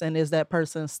forgiveness, and is that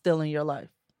person still in your life?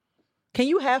 Can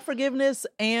you have forgiveness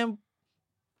and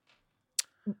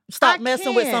stop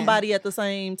messing with somebody at the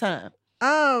same time?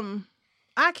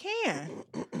 I can.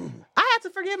 I had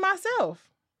to forgive myself.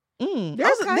 Okay.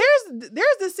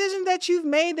 There's decisions that you've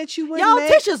made that you wouldn't Y'all,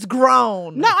 make. Tish is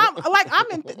grown. No,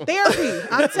 I'm in therapy.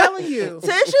 I'm telling you.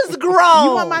 Tish is grown.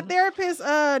 You want my therapist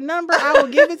number? I will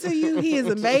give it to you. He is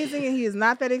amazing and he is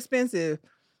not that expensive.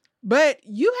 But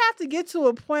you have to get to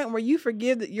a point where you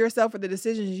forgive yourself for the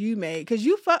decisions you made. Because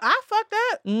I fucked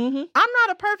up. Mm-hmm. I'm not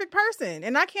a perfect person.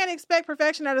 And I can't expect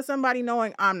perfection out of somebody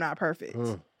knowing I'm not perfect.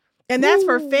 And that's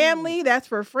for family. That's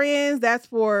for friends. That's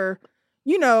for,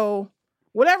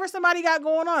 whatever somebody got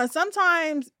going on.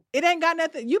 Sometimes it ain't got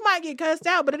nothing. You might get cussed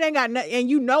out, but it ain't got nothing. And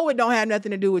it don't have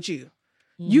nothing to do with you.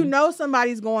 Mm-hmm.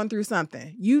 Somebody's going through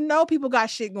something. People got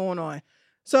shit going on.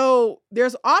 So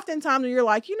there's often times when you're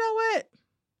like, you know what?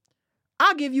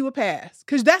 I'll give you a pass.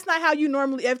 Because that's not how you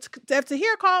normally, if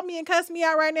Tahir called me and cussed me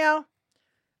out right now,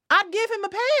 I'd give him a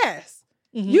pass.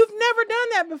 Mm-hmm. You've never done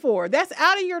that before. That's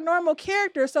out of your normal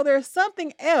character. So there's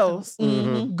something else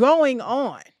going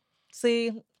on.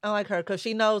 See, I like her because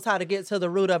she knows how to get to the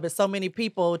root of it. So many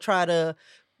people try to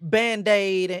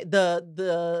band-aid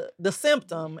the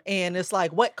symptom, and it's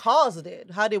like, what caused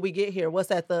it? How did we get here? What's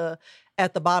at the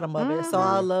bottom of it? So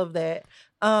I love that.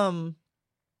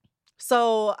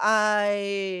 So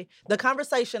the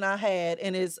conversation I had,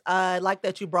 and I like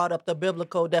that you brought up the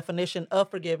biblical definition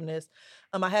of forgiveness.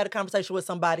 I had a conversation with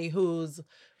somebody who's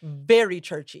very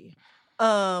churchy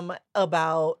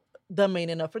about the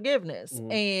meaning of forgiveness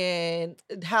and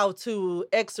how to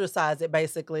exercise it,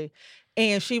 basically.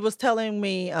 And she was telling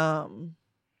me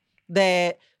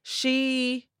that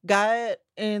she got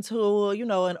into,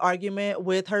 an argument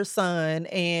with her son,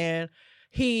 and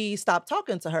he stopped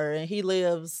talking to her, and he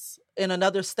lives in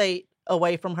another state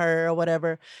away from her or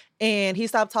whatever. And he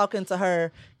stopped talking to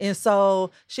her. And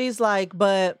so she's like,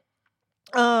 but,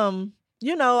 I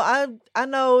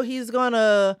know he's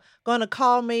gonna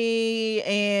call me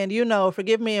and,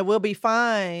 forgive me and we'll be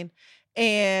fine.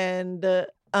 And,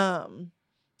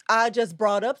 I just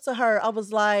brought up to her, I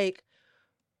was like,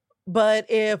 but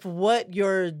if what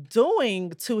you're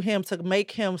doing to him to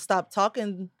make him stop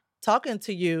talking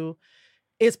to you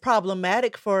is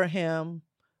problematic for him,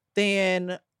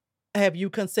 then have you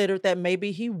considered that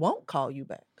maybe he won't call you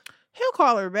back? He'll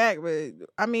call her back, but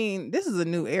I mean, this is a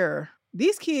new era.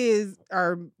 These kids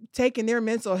are taking their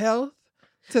mental health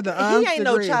to the He ain't degree.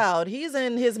 No child. He's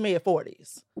in his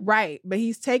mid-40s. Right, but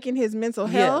he's taking his mental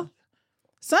health.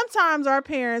 Sometimes our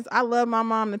parents, I love my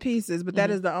mom to pieces, but that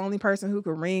is the only person who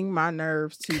can wring my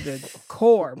nerves to the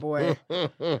core, boy.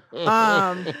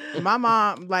 My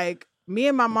mom, me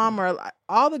and my mom are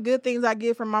all the good things I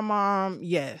get from my mom,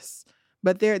 yes.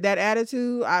 But that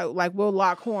attitude, we'll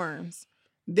lock horns.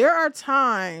 There are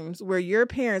times where your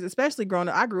parents, especially growing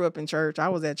up, I grew up in church. I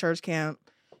was at church camp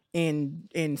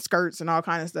in skirts and all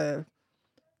kind of stuff.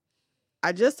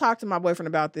 I just talked to my boyfriend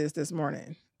about this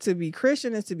morning. To be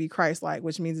Christian is to be Christ-like,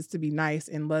 which means it's to be nice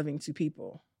and loving to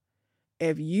people.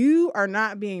 If you are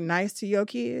not being nice to your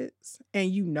kids and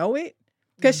you know it,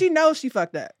 because she knows she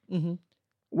fucked up. Mm-hmm.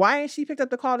 Why ain't she picked up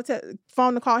the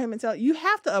phone to call him and tell you?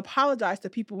 Have to apologize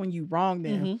to people when you wrong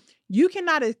them. Mm-hmm. You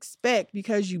cannot expect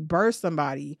because you birthed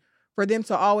somebody for them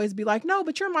to always be like, no,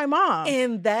 but you're my mom.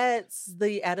 And that's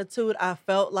the attitude I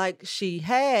felt like she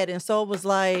had. And so it was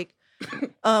like,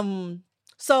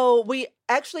 so we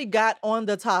actually got on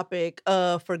the topic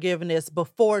of forgiveness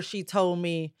before she told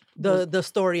me the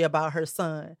story about her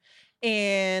son.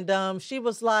 And she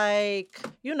was like,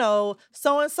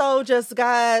 so-and-so just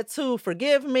got to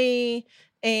forgive me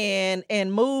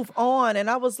and move on. And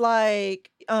I was like,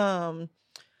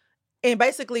 and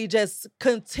basically just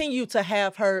continue to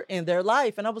have her in their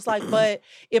life. And I was like, but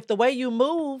if the way you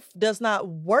move does not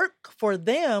work for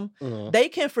them, they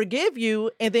can forgive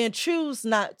you and then choose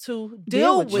not to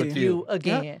deal with you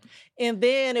again. Yep. And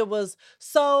then it was,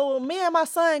 so me and my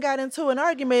son got into an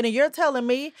argument and you're telling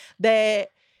me that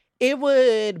it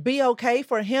would be okay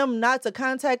for him not to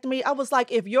contact me. I was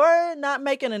like, if you're not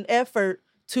making an effort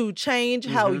to change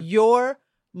how you're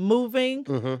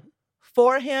moving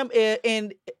for him,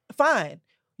 and fine,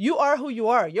 you are who you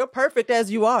are. You're perfect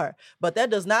as you are. But that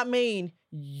does not mean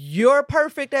you're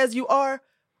perfect as you are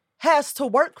has to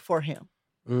work for him.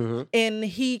 Mm-hmm. And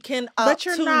he can but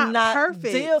you're not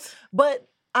perfect. But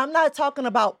I'm not talking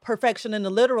about perfection in the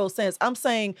literal sense. I'm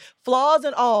saying flaws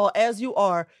and all, as you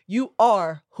are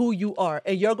who you are.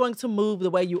 And you're going to move the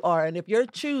way you are. And if you're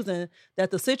choosing that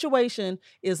the situation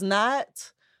is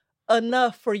not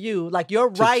enough for you, like you're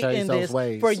right in this,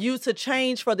 for you to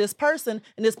change for this person,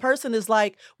 and this person is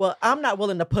like, well, I'm not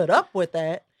willing to put up with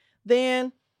that,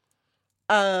 then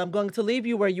I'm going to leave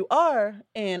you where you are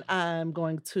and I'm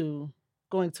going to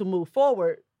move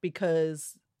forward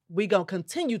because we gonna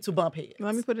continue to bump heads.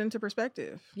 Let me put it into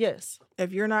perspective. Yes.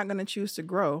 If you're not going to choose to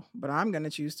grow, but I'm going to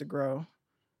choose to grow,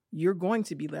 you're going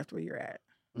to be left where you're at.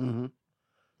 Mm-hmm.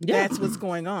 Yeah. That's what's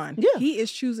going on. Yeah. He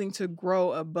is choosing to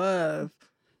grow above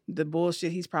the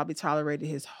bullshit he's probably tolerated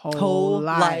his whole Whole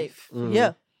life. Mhm.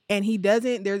 Yeah. And he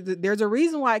doesn't, there's a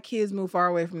reason why kids move far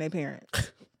away from their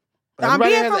parents.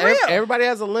 Everybody I'm being for real. Everybody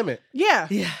has a limit. Yeah.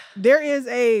 Yeah. There is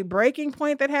a breaking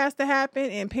point that has to happen,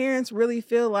 and parents really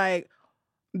feel like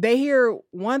they hear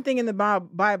one thing in the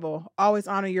Bible, always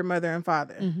honor your mother and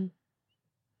father. Mm-hmm.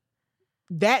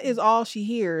 That is all she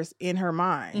hears in her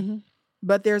mind. Mm-hmm.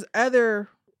 But there's other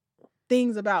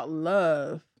things about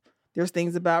love. There's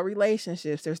things about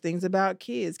relationships. There's things about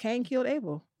kids. Cain killed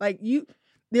Abel. Like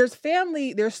there's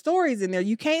family, there's stories in there.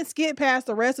 You can't skip past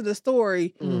the rest of the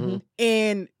story Mm-hmm.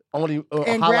 and Only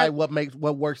And highlight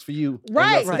what works for you. in your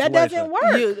right. That doesn't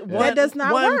situation. work. That does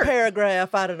not one work.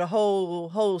 paragraph out of the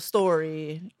whole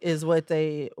story is what's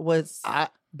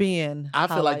being. I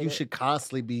feel like you highlighted. should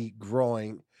constantly be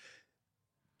growing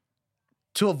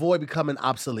to avoid becoming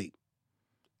obsolete.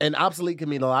 And obsolete can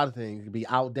mean a lot of things. It can be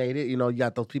outdated. You know, you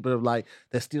got those people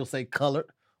that still say colored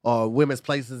or women's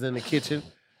places in the kitchen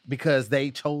because they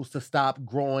chose to stop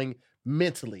growing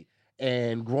mentally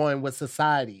and growing with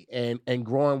society and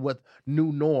growing with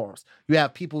new norms. You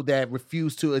have people that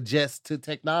refuse to adjust to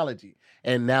technology,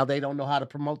 and now they don't know how to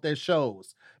promote their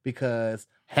shows because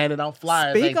handing out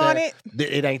flyers Speak on it.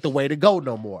 It ain't the way to go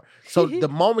no more. So the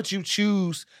moment you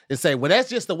choose and say, well, that's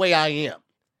just the way I am,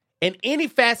 in any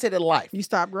facet of life, You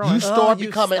stop growing. you start you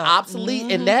becoming stop.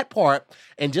 obsolete in Mhm. that part.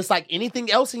 And just like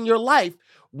anything else in your life,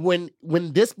 when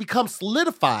this becomes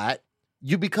solidified,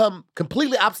 you become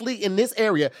completely obsolete in this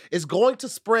area. It's going to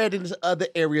spread into other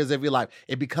areas of your life.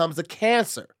 It becomes a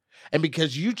cancer. And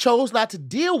because you chose not to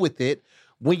deal with it,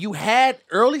 when you had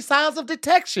early signs of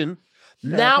detection,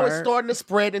 now it's part. starting to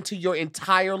spread into your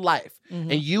entire life.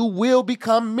 Mhm. And you will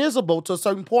become miserable to a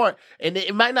certain point. And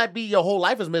it might not be your whole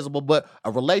life is miserable, but a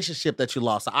relationship that you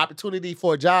lost, an opportunity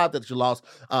for a job that you lost,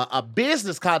 a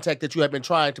business contact that you have been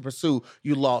trying to pursue,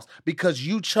 you lost because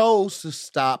you chose to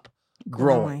stop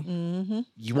growing.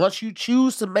 Mhm. Once you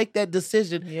choose to make that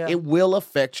decision, Yeah. it will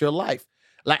affect your life.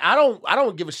 Like I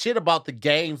don't give a shit about the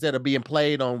games that are being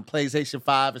played on PlayStation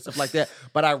 5 and stuff like that,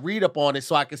 but I read up on it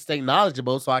so I can stay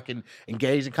knowledgeable, so I can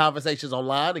engage in conversations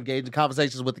online, engage in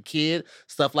conversations with the kid,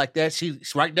 stuff like that.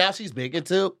 Right now she's big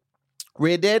into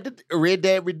Red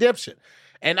Dead Redemption.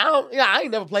 And I ain't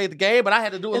never played the game, but I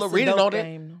had to do a little It's a reading dope on it.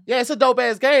 game. Yeah, it's a dope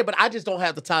ass game, but I just don't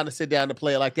have the time to sit down and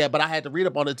play it like that. But I had to read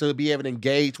up on it to be able to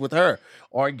engage with her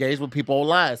or engage with people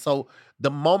online. So the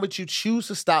moment you choose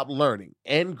to stop learning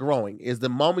and growing is the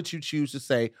moment you choose to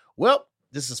say, well,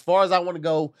 this is as far as I want to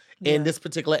go in Yeah. this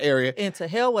particular area. And to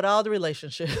hell with all the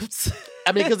relationships.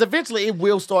 I mean, because eventually it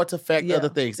will start to affect Yeah. other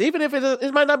things. Even if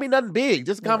it might not be nothing big,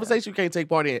 just a conversation you can't take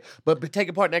part in. But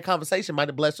taking part in that conversation might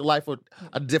have blessed your life with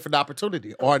a different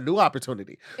opportunity or a new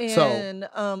opportunity. And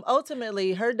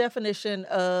ultimately, her definition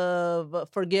of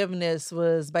forgiveness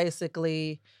was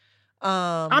basically,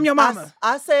 I'm your mama.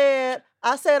 I said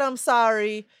I'm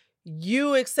sorry.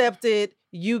 You accepted.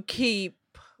 You keep.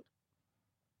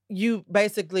 You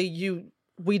basically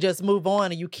we just move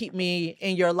on and you keep me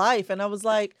in your life. And I was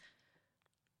like,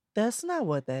 that's not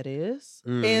what that is.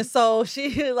 Mm. And so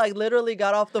she like literally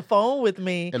got off the phone with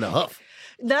me. In a huff.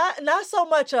 Not so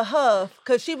much a huff,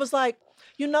 because she was like,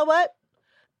 you know what?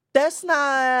 That's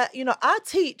not, I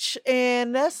teach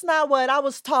and that's not what I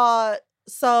was taught.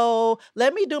 So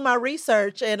let me do my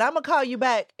research and I'm going to call you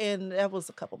back. And that was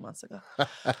a couple months ago.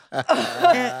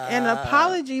 An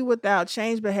apology without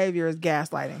change behavior is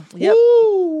gaslighting. Yep.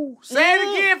 Woo! Say it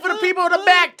again for the people in the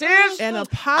back, Tish. An I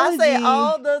apology. say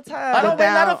all the time. I don't wait,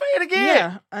 let her without- say it again.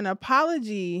 Yeah, an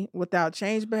apology without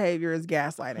change behavior is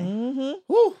gaslighting. Mm-hmm.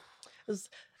 Woo!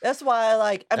 That's why,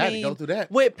 like, I had to go through that.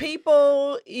 with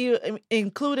people,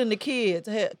 including the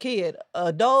kid,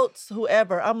 adults,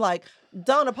 whoever, I'm like,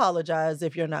 don't apologize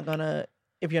if you're not gonna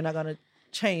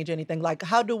change anything. Like,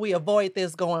 how do we avoid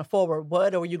this going forward?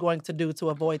 What are you going to do to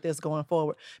avoid this going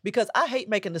forward? Because I hate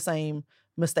making the same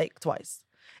mistake twice.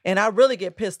 And I really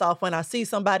get pissed off when I see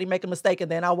somebody make a mistake and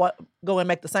then I go and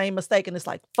make the same mistake and it's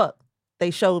like, fuck, they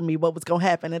showed me what was going to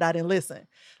happen and I didn't listen.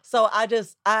 So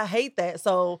I hate that.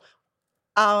 So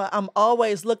I'm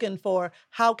always looking for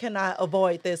how can I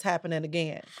avoid this happening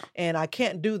again? And I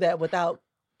can't do that without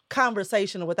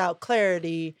conversation, without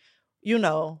clarity,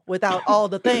 without all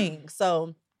the things.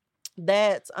 So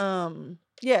that's,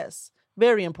 yes,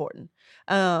 very important.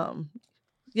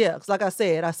 Yeah, because like I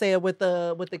said with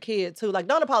the kids too, like,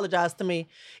 don't apologize to me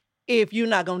if you're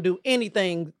not going to do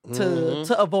anything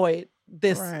to avoid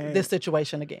this Right. this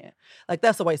situation again. Like,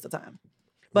 that's a waste of time.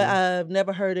 But I've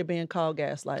never heard it being called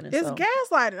gaslighting. It's so.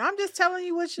 gaslighting. I'm just telling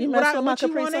you what You what messing with my you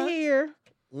Capri want to Sun? hear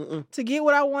Mm-mm. to get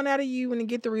what I want out of you and to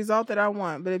get the result that I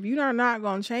want. But if you are not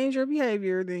going to change your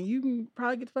behavior, then you can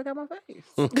probably get the fuck out of my face.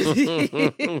 You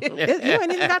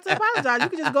ain't even got to apologize. You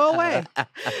can just go away.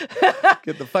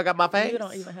 Get the fuck out my face. You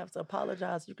don't even have to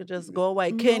apologize. You could just go away.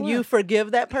 You know Can you what?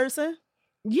 forgive that person?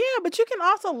 Yeah, but you can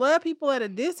also love people at a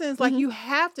distance. Like, Mhm. you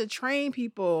have to train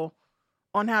people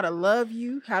on how to love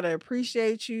you, how to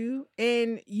appreciate you.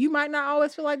 And you might not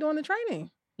always feel like doing the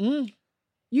training. Mm.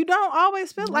 You don't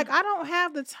always feel Mhm. like I don't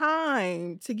have the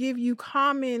time to give you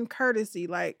common courtesy.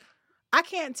 Like, I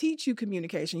can't teach you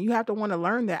communication. You have to want to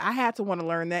learn that. I had to want to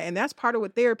learn that. And that's part of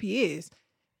what therapy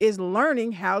is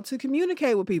learning how to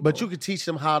communicate with people. But you can teach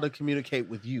them how to communicate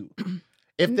with you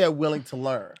if they're willing to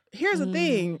learn. Here's the Mm.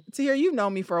 thing, Tia, you've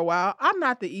known me for a while. I'm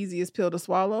not the easiest pill to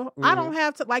swallow. I Mhm. don't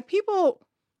have to, like, people,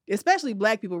 especially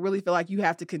Black people, really feel like you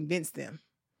have to convince them.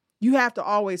 You have to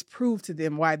always prove to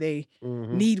them why they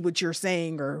Mhm. need what you're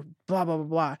saying or blah, blah, blah,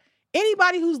 blah.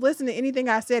 Anybody who's listened to anything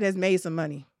I said has made some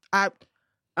money.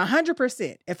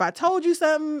 100%. If I told you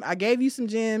something, I gave you some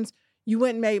gems, you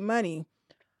went and made money.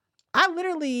 I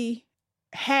literally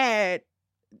I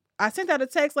sent out a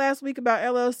text last week about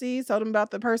LLCs, told them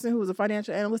about the person who was a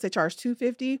financial analyst. They charge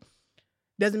 $250.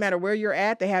 Doesn't matter where you're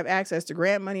at, they have access to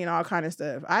grant money and all kind of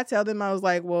stuff. I tell them, I was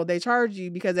like, well, they charge you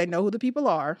because they know who the people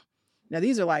are. Now,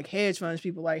 these are like hedge funds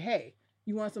people, like, hey,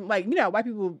 you want some, like, you know, white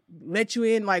people let you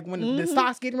in, like, when the Mhm.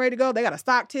 stock's getting ready to go, they got a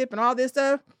stock tip and all this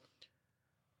stuff.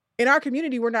 In our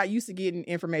community, we're not used to getting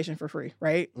information for free,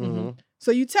 right? Mhm.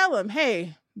 So you tell them,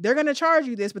 hey, they're going to charge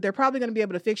you this, but they're probably going to be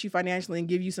able to fix you financially and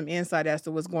give you some insight as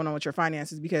to what's going on with your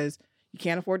finances because you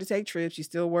can't afford to take trips. You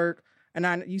still work,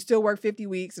 you still work 50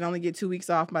 weeks and only get 2 weeks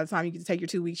off. By the time you get to take your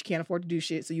 2 weeks, you can't afford to do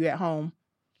shit. So you at home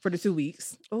for the 2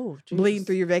 weeks, Oh, bleeding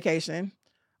through your vacation.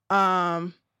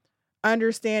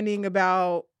 Understanding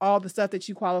about all the stuff that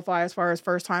you qualify as far as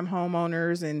first-time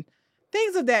homeowners and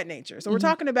things of that nature. So we're Mhm.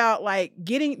 talking about, like,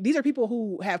 these are people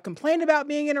who have complained about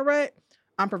being in a rut.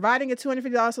 I'm providing a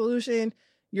 $250 solution.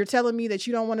 You're telling me that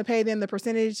you don't want to pay them the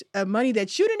percentage of money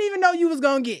that you didn't even know you was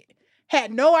going to get.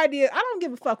 Had no idea. I don't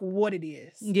give a fuck what it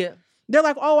is. Yeah. They're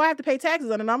like, oh, I have to pay taxes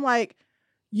on it. And I'm like,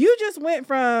 you just went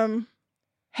from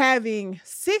having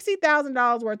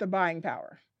 $60,000 worth of buying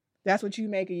power. That's what you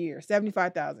make a year,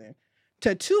 $75,000,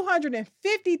 to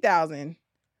 $250,000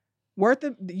 worth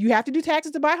of, you have to do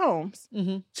taxes to buy homes,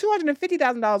 Mm-hmm.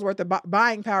 $250,000 worth of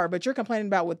buying power, but you're complaining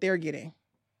about what they're getting.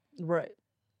 Right.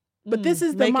 But this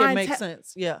is the Make it mindset. make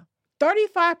sense. Yeah.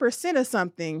 35% of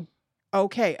something,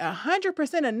 okay.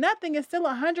 100% of nothing is still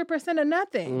 100% of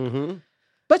nothing. Mhm.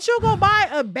 But you'll go buy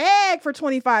a bag for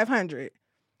 $2,500,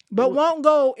 but won't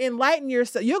go enlighten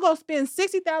yourself. You'll go spend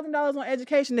 $60,000 on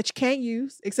education that you can't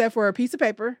use except for a piece of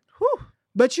paper. Whew.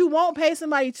 But you won't pay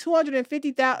somebody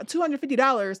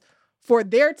 $250 for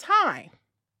their time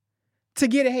to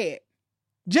get ahead.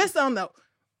 Just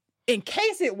in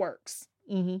case it works.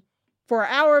 Mm-hmm. For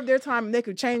an hour of their time, and they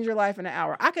could change your life in an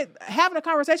hour. I could having a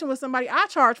conversation with somebody. I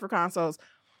charge for consults.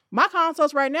 My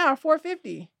consults right now are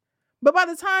 $450. But by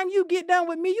the time you get done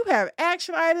with me, you have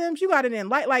action items. You got it in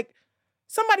like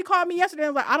somebody called me yesterday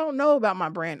and was like, I don't know about my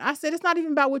brand. I said, it's not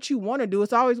even about what you want to do.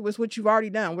 It's always what you've already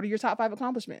done. What are your top 5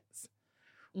 accomplishments?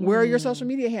 Where are your social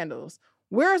media handles?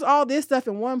 Where's all this stuff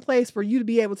in one place for you to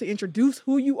be able to introduce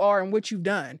who you are and what you've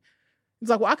done? It's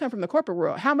like, well, I come from the corporate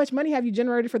world. How much money have you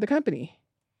generated for the company?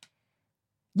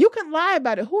 You can lie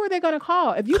about it. Who are they going to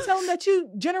call? If you tell them that you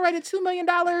generated $2 million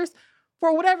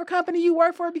for whatever company you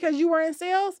work for because you were in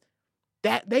sales,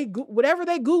 that whatever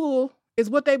they Google is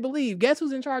what they believe. Guess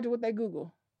who's in charge of what they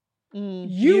Google?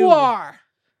 You are.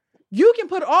 You can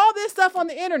put all this stuff on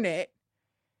the internet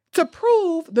to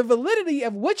prove the validity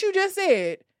of what you just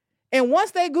said. And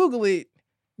once they Google it,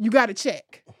 you got to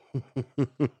check.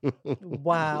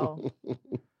 Wow.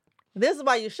 This is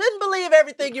why you shouldn't believe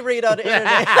everything you read on the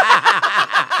internet.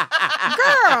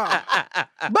 Girl.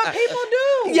 But people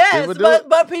do. Yes, People do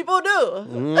but people do.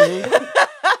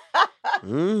 Mhm.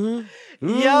 Mhm.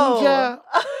 Yo. Yeah.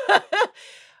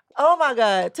 Oh my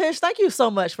God. Tish, thank you so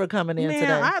much for coming in Man,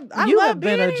 today. I You love have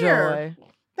been being a here. joy.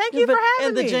 Thank you for having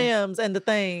and the me. jams and the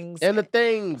things. And the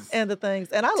things. And the things.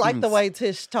 And I like the way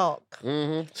Tish talk.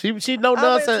 Mm-hmm. She no I'm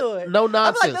nonsense. into it. No I feel like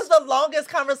nonsense. this is the longest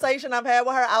conversation I've had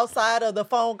with her outside of the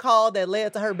phone call that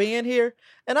led to her being here.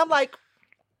 And I'm like,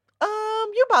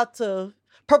 you about to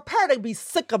prepare to be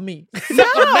sick of me. No,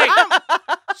 I'm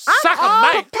Suck a all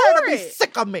mic. Prepare to for be it.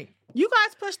 sick of me. You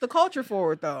guys push the culture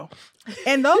forward, though.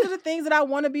 And those are the things that I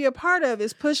want to be a part of,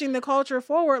 is pushing the culture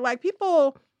forward. Like,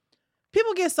 people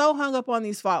people get so hung up on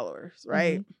these followers,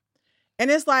 right? And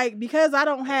it's like, because I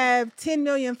don't have 10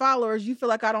 million followers, you feel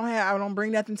like I don't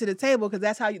bring nothing to the table, because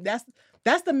that's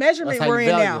the measurement That's how we're you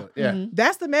in value now. it. Yeah. Mhm.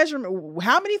 That's the measurement.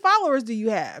 How many followers do you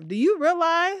have? Do you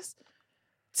realize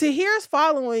Tahir's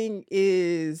following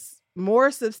is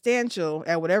more substantial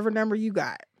at whatever number you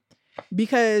got,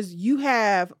 because you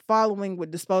have following with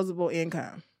disposable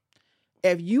income.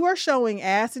 If you are showing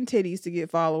ass and titties to get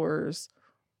followers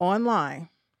online,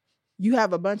 you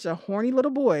have a bunch of horny little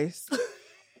boys.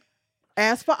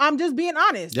 I'm just being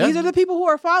honest. Yeah. These are the people who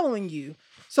are following you.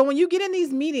 So when you get in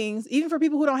these meetings, even for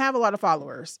people who don't have a lot of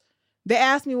followers, they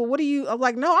ask me, well, what do you, I'm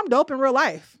like, no, I'm dope in real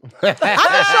life. I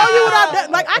can show you what I've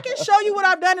done. Like, I can show you what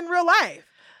I've done in real life.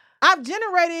 I've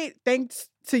generated, thanks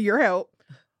to your help,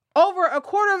 over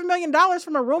 $250,000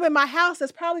 from a room in my house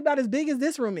that's probably about as big as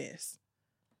this room is.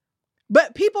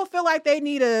 But people feel like they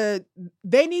need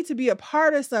to be a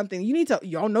part of something.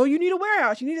 Y'all know you need a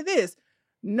warehouse. You need this.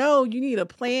 No, you need a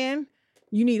plan.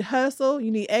 You need hustle.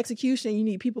 You need execution. You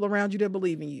need people around you that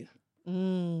believe in you.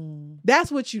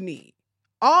 That's what you need.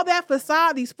 All that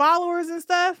facade, these followers and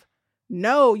stuff,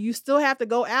 no, you still have to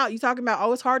go out. You talking about,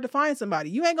 oh, it's hard to find somebody.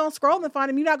 You ain't going to scroll and find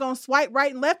them. You're not going to swipe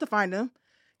right and left to find them,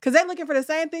 because they're looking for the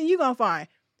same thing you're going to find.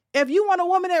 If you want a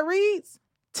woman that reads,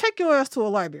 take your ass to a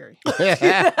library. You feel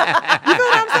what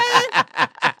I'm saying?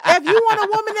 If you want a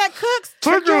woman that cooks,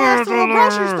 take your ass to a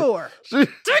grocery store. She's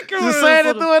saying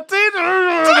it through a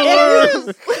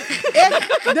teacher.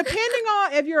 Depending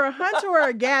on if you're a hunter or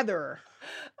a gatherer,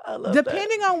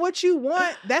 depending on what you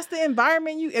want, that's the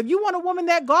environment if you want a woman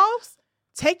that golfs,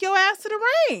 take your ass to the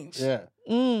range. Yeah.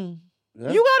 Yeah.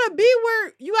 You gotta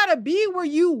be where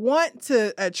you want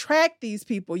to attract these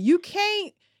people. You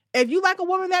can't, if you like a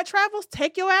woman that travels,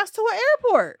 take your ass to an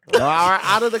airport. Or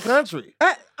out of the country.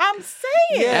 I'm saying.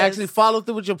 Yes. Actually follow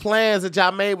through with your plans that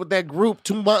y'all made with that group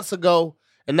 2 months ago,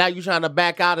 and now you trying to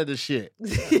back out of the shit.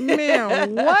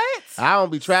 Man, what? I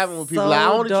don't be traveling with people. So I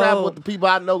only travel dope. with the people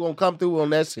I know gonna come through on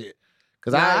that shit.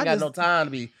 Because I ain't got no time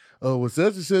to be, oh, well,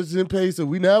 such and such didn't pay, so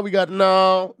we got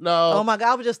no. Oh my God,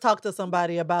 I would just talk to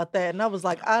somebody about that, and I was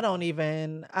like, I don't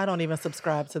even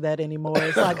subscribe to that anymore.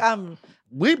 It's like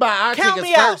We buy our Count tickets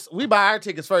me out. first. We buy our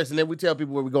tickets first, and then we tell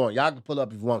people where we're going. Y'all can pull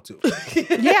up if you want to.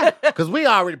 Yeah. Because we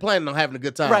already planning on having a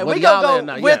good time. Right, Whether we gonna y'all go there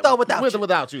or not. with or without with you. or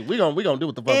without you. We gonna do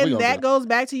what the fuck we And gonna that do. goes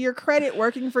back to your credit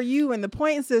working for you and the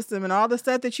point system and all the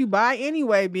stuff that you buy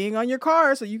anyway being on your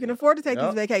car so you can afford to take Yep.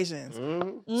 these vacations.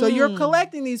 Mhm. So you're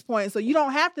collecting these points so you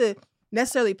don't have to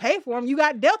necessarily pay for them. You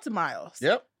got Delta miles.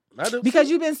 Yep. I do. Because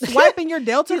you've been swiping your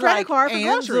Delta He's credit like, card for and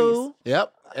groceries. Zoo.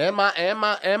 Yep. And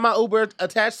my Uber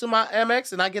attached to my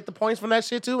Amex, and I get the points from that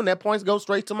shit too, and that points go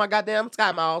straight to my goddamn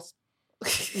Sky Miles.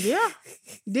 Yeah.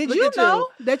 Did Look you at know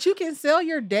that you can sell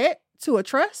your debt to a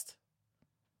trust?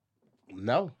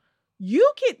 No. You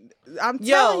can. I'm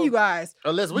telling Yo. you guys.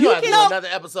 Listen, we You gotta do can- another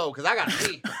episode because I gotta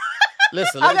pee.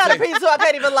 Listen, I let me got a tell you- piece too. I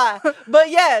can't even lie. But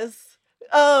yes,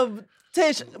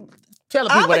 Tish, tell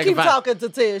the I'm people where gonna they keep can find. talking to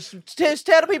Tish. Tish,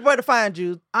 tell the people where to find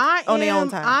you. I On their own am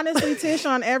time. honestly Tish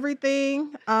on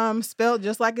everything. Spelled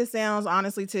just like it sounds,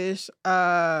 honestly Tish.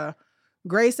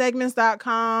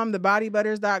 GraySegments.com,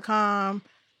 TheBodyButters.com.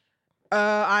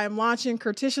 I'm launching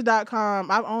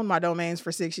Curticia.com. I've owned my domains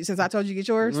for 6 years. Since I told you get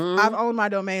yours, Mhm. I've owned my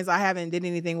domains. I haven't did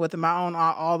anything with them. I own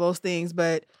all those things.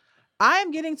 But I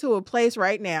am getting to a place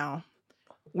right now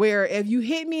where if you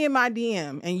hit me in my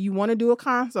DM and you want to do a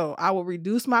consult, I will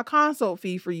reduce my consult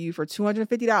fee for you for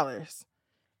 $250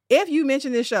 if you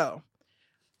mention this show.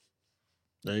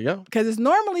 There you go. Because it's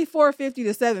normally $450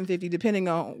 to $750 depending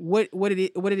on what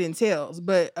it entails.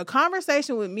 But a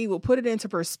conversation with me will put it into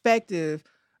perspective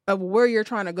of where you're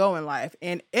trying to go in life.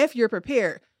 And if you're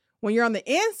prepared, when you're on the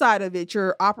inside of it,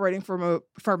 you're operating from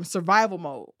survival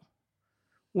mode.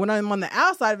 When I'm on the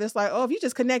outside of it, it's like, oh, if you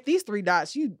just connect these 3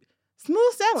 dots, you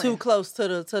smooth sailing. Too close to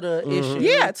the Mhm. issue.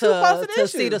 Yeah, too close to the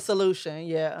see issue. the solution.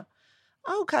 Yeah.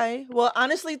 Okay. Well,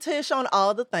 honestly, Tish on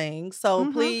all the things. So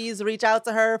Mhm. please reach out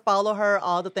to her, follow her,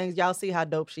 all the things. Y'all see how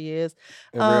dope she is.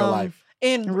 In real life.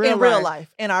 In real real life.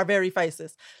 life, in our very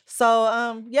faces.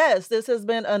 So, yes, this has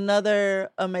been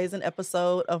another amazing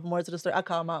episode of More to the Story. I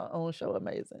call my own show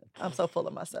amazing. I'm so full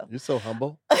of myself. You're so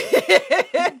humble.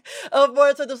 Of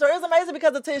More to the Story. It's amazing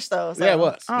because of Tish, though. So, Yeah, it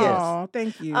was. Oh,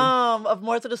 thank you. Of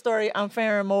More to the Story, I'm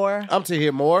Farron Moore. I'm to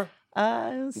hear more.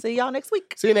 See y'all next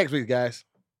week. See you next week, guys.